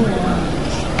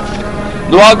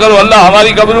 دعا کرو اللہ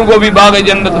ہماری قبروں کو بھی باغ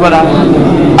جنت بنائے،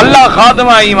 اللہ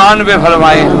خاتمہ ایمان پہ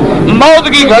فرمائے، موت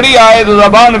کی گھڑی آئے تو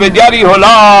زبان پہ جاری ہو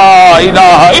لا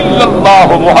الہ الا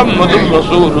اللہ محمد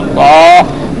رسول اللہ،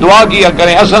 دعا کیا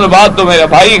کریں۔ اصل بات تو میرے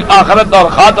بھائی آخرت اور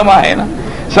خاتمہ ہے نا،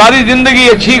 ساری زندگی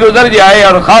اچھی گزر جائے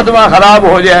اور خاتمہ خراب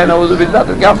ہو جائے نعوذ باللہ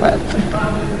تو کیا فائدہ۔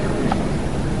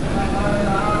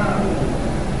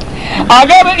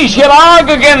 اگر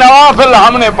اشراق کے نوافل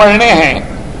ہم نے پڑھنے ہیں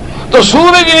تو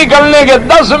سورج نکلنے کے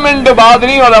 10 منٹ بعد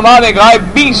نہیں، علماء نے کہا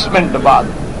 20 منٹ بعد،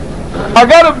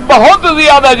 اگر بہت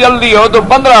زیادہ جلدی ہو تو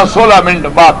 15-16 منٹ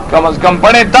بعد کم از کم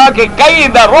پڑھیں، تاکہ کئی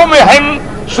رمحن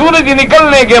سورج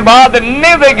نکلنے کے بعد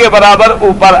نیزے کے برابر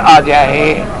اوپر آ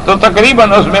جائے، تو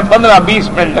تقریباً اس میں 15-20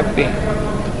 منٹ لگتے ہیں۔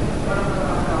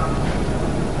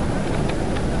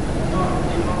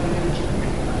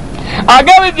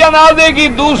 اگر جنازے کی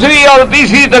دوسری اور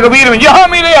تیسری تکبیر میں جہاں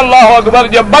ملے اللہ اکبر،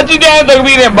 جب بچ جائیں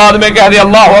تکبیریں بعد میں کہہ دے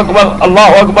اللہ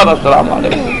اکبر السلام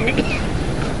علیکم۔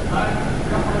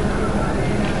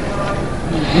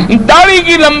 داڑھی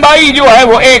کی لمبائی جو ہے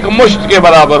وہ 1 مشت کے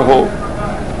برابر ہو،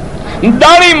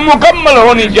 داڑھی مکمل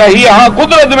ہونی چاہیے، ہاں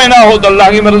قدرت میں نہ ہو تو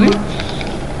اللہ کی مرضی۔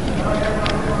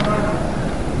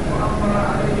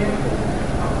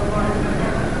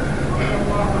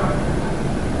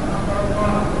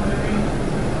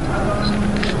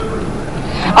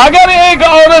 اگر ایک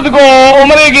عورت کو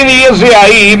عمرے کی نیت سے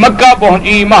آئی، مکہ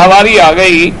پہنچی، ماہواری آ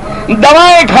گئی،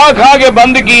 دوائیں کھا کھا کے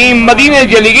بند کی، مدینے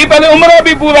چلی گئی، پہلے عمرہ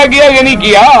بھی پورا کیا کہ نہیں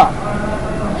کیا؟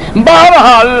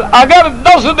 بہرحال اگر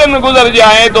 10 دن گزر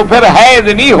جائیں تو پھر حیض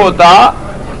نہیں ہوتا،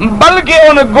 بلکہ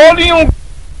ان گولیوں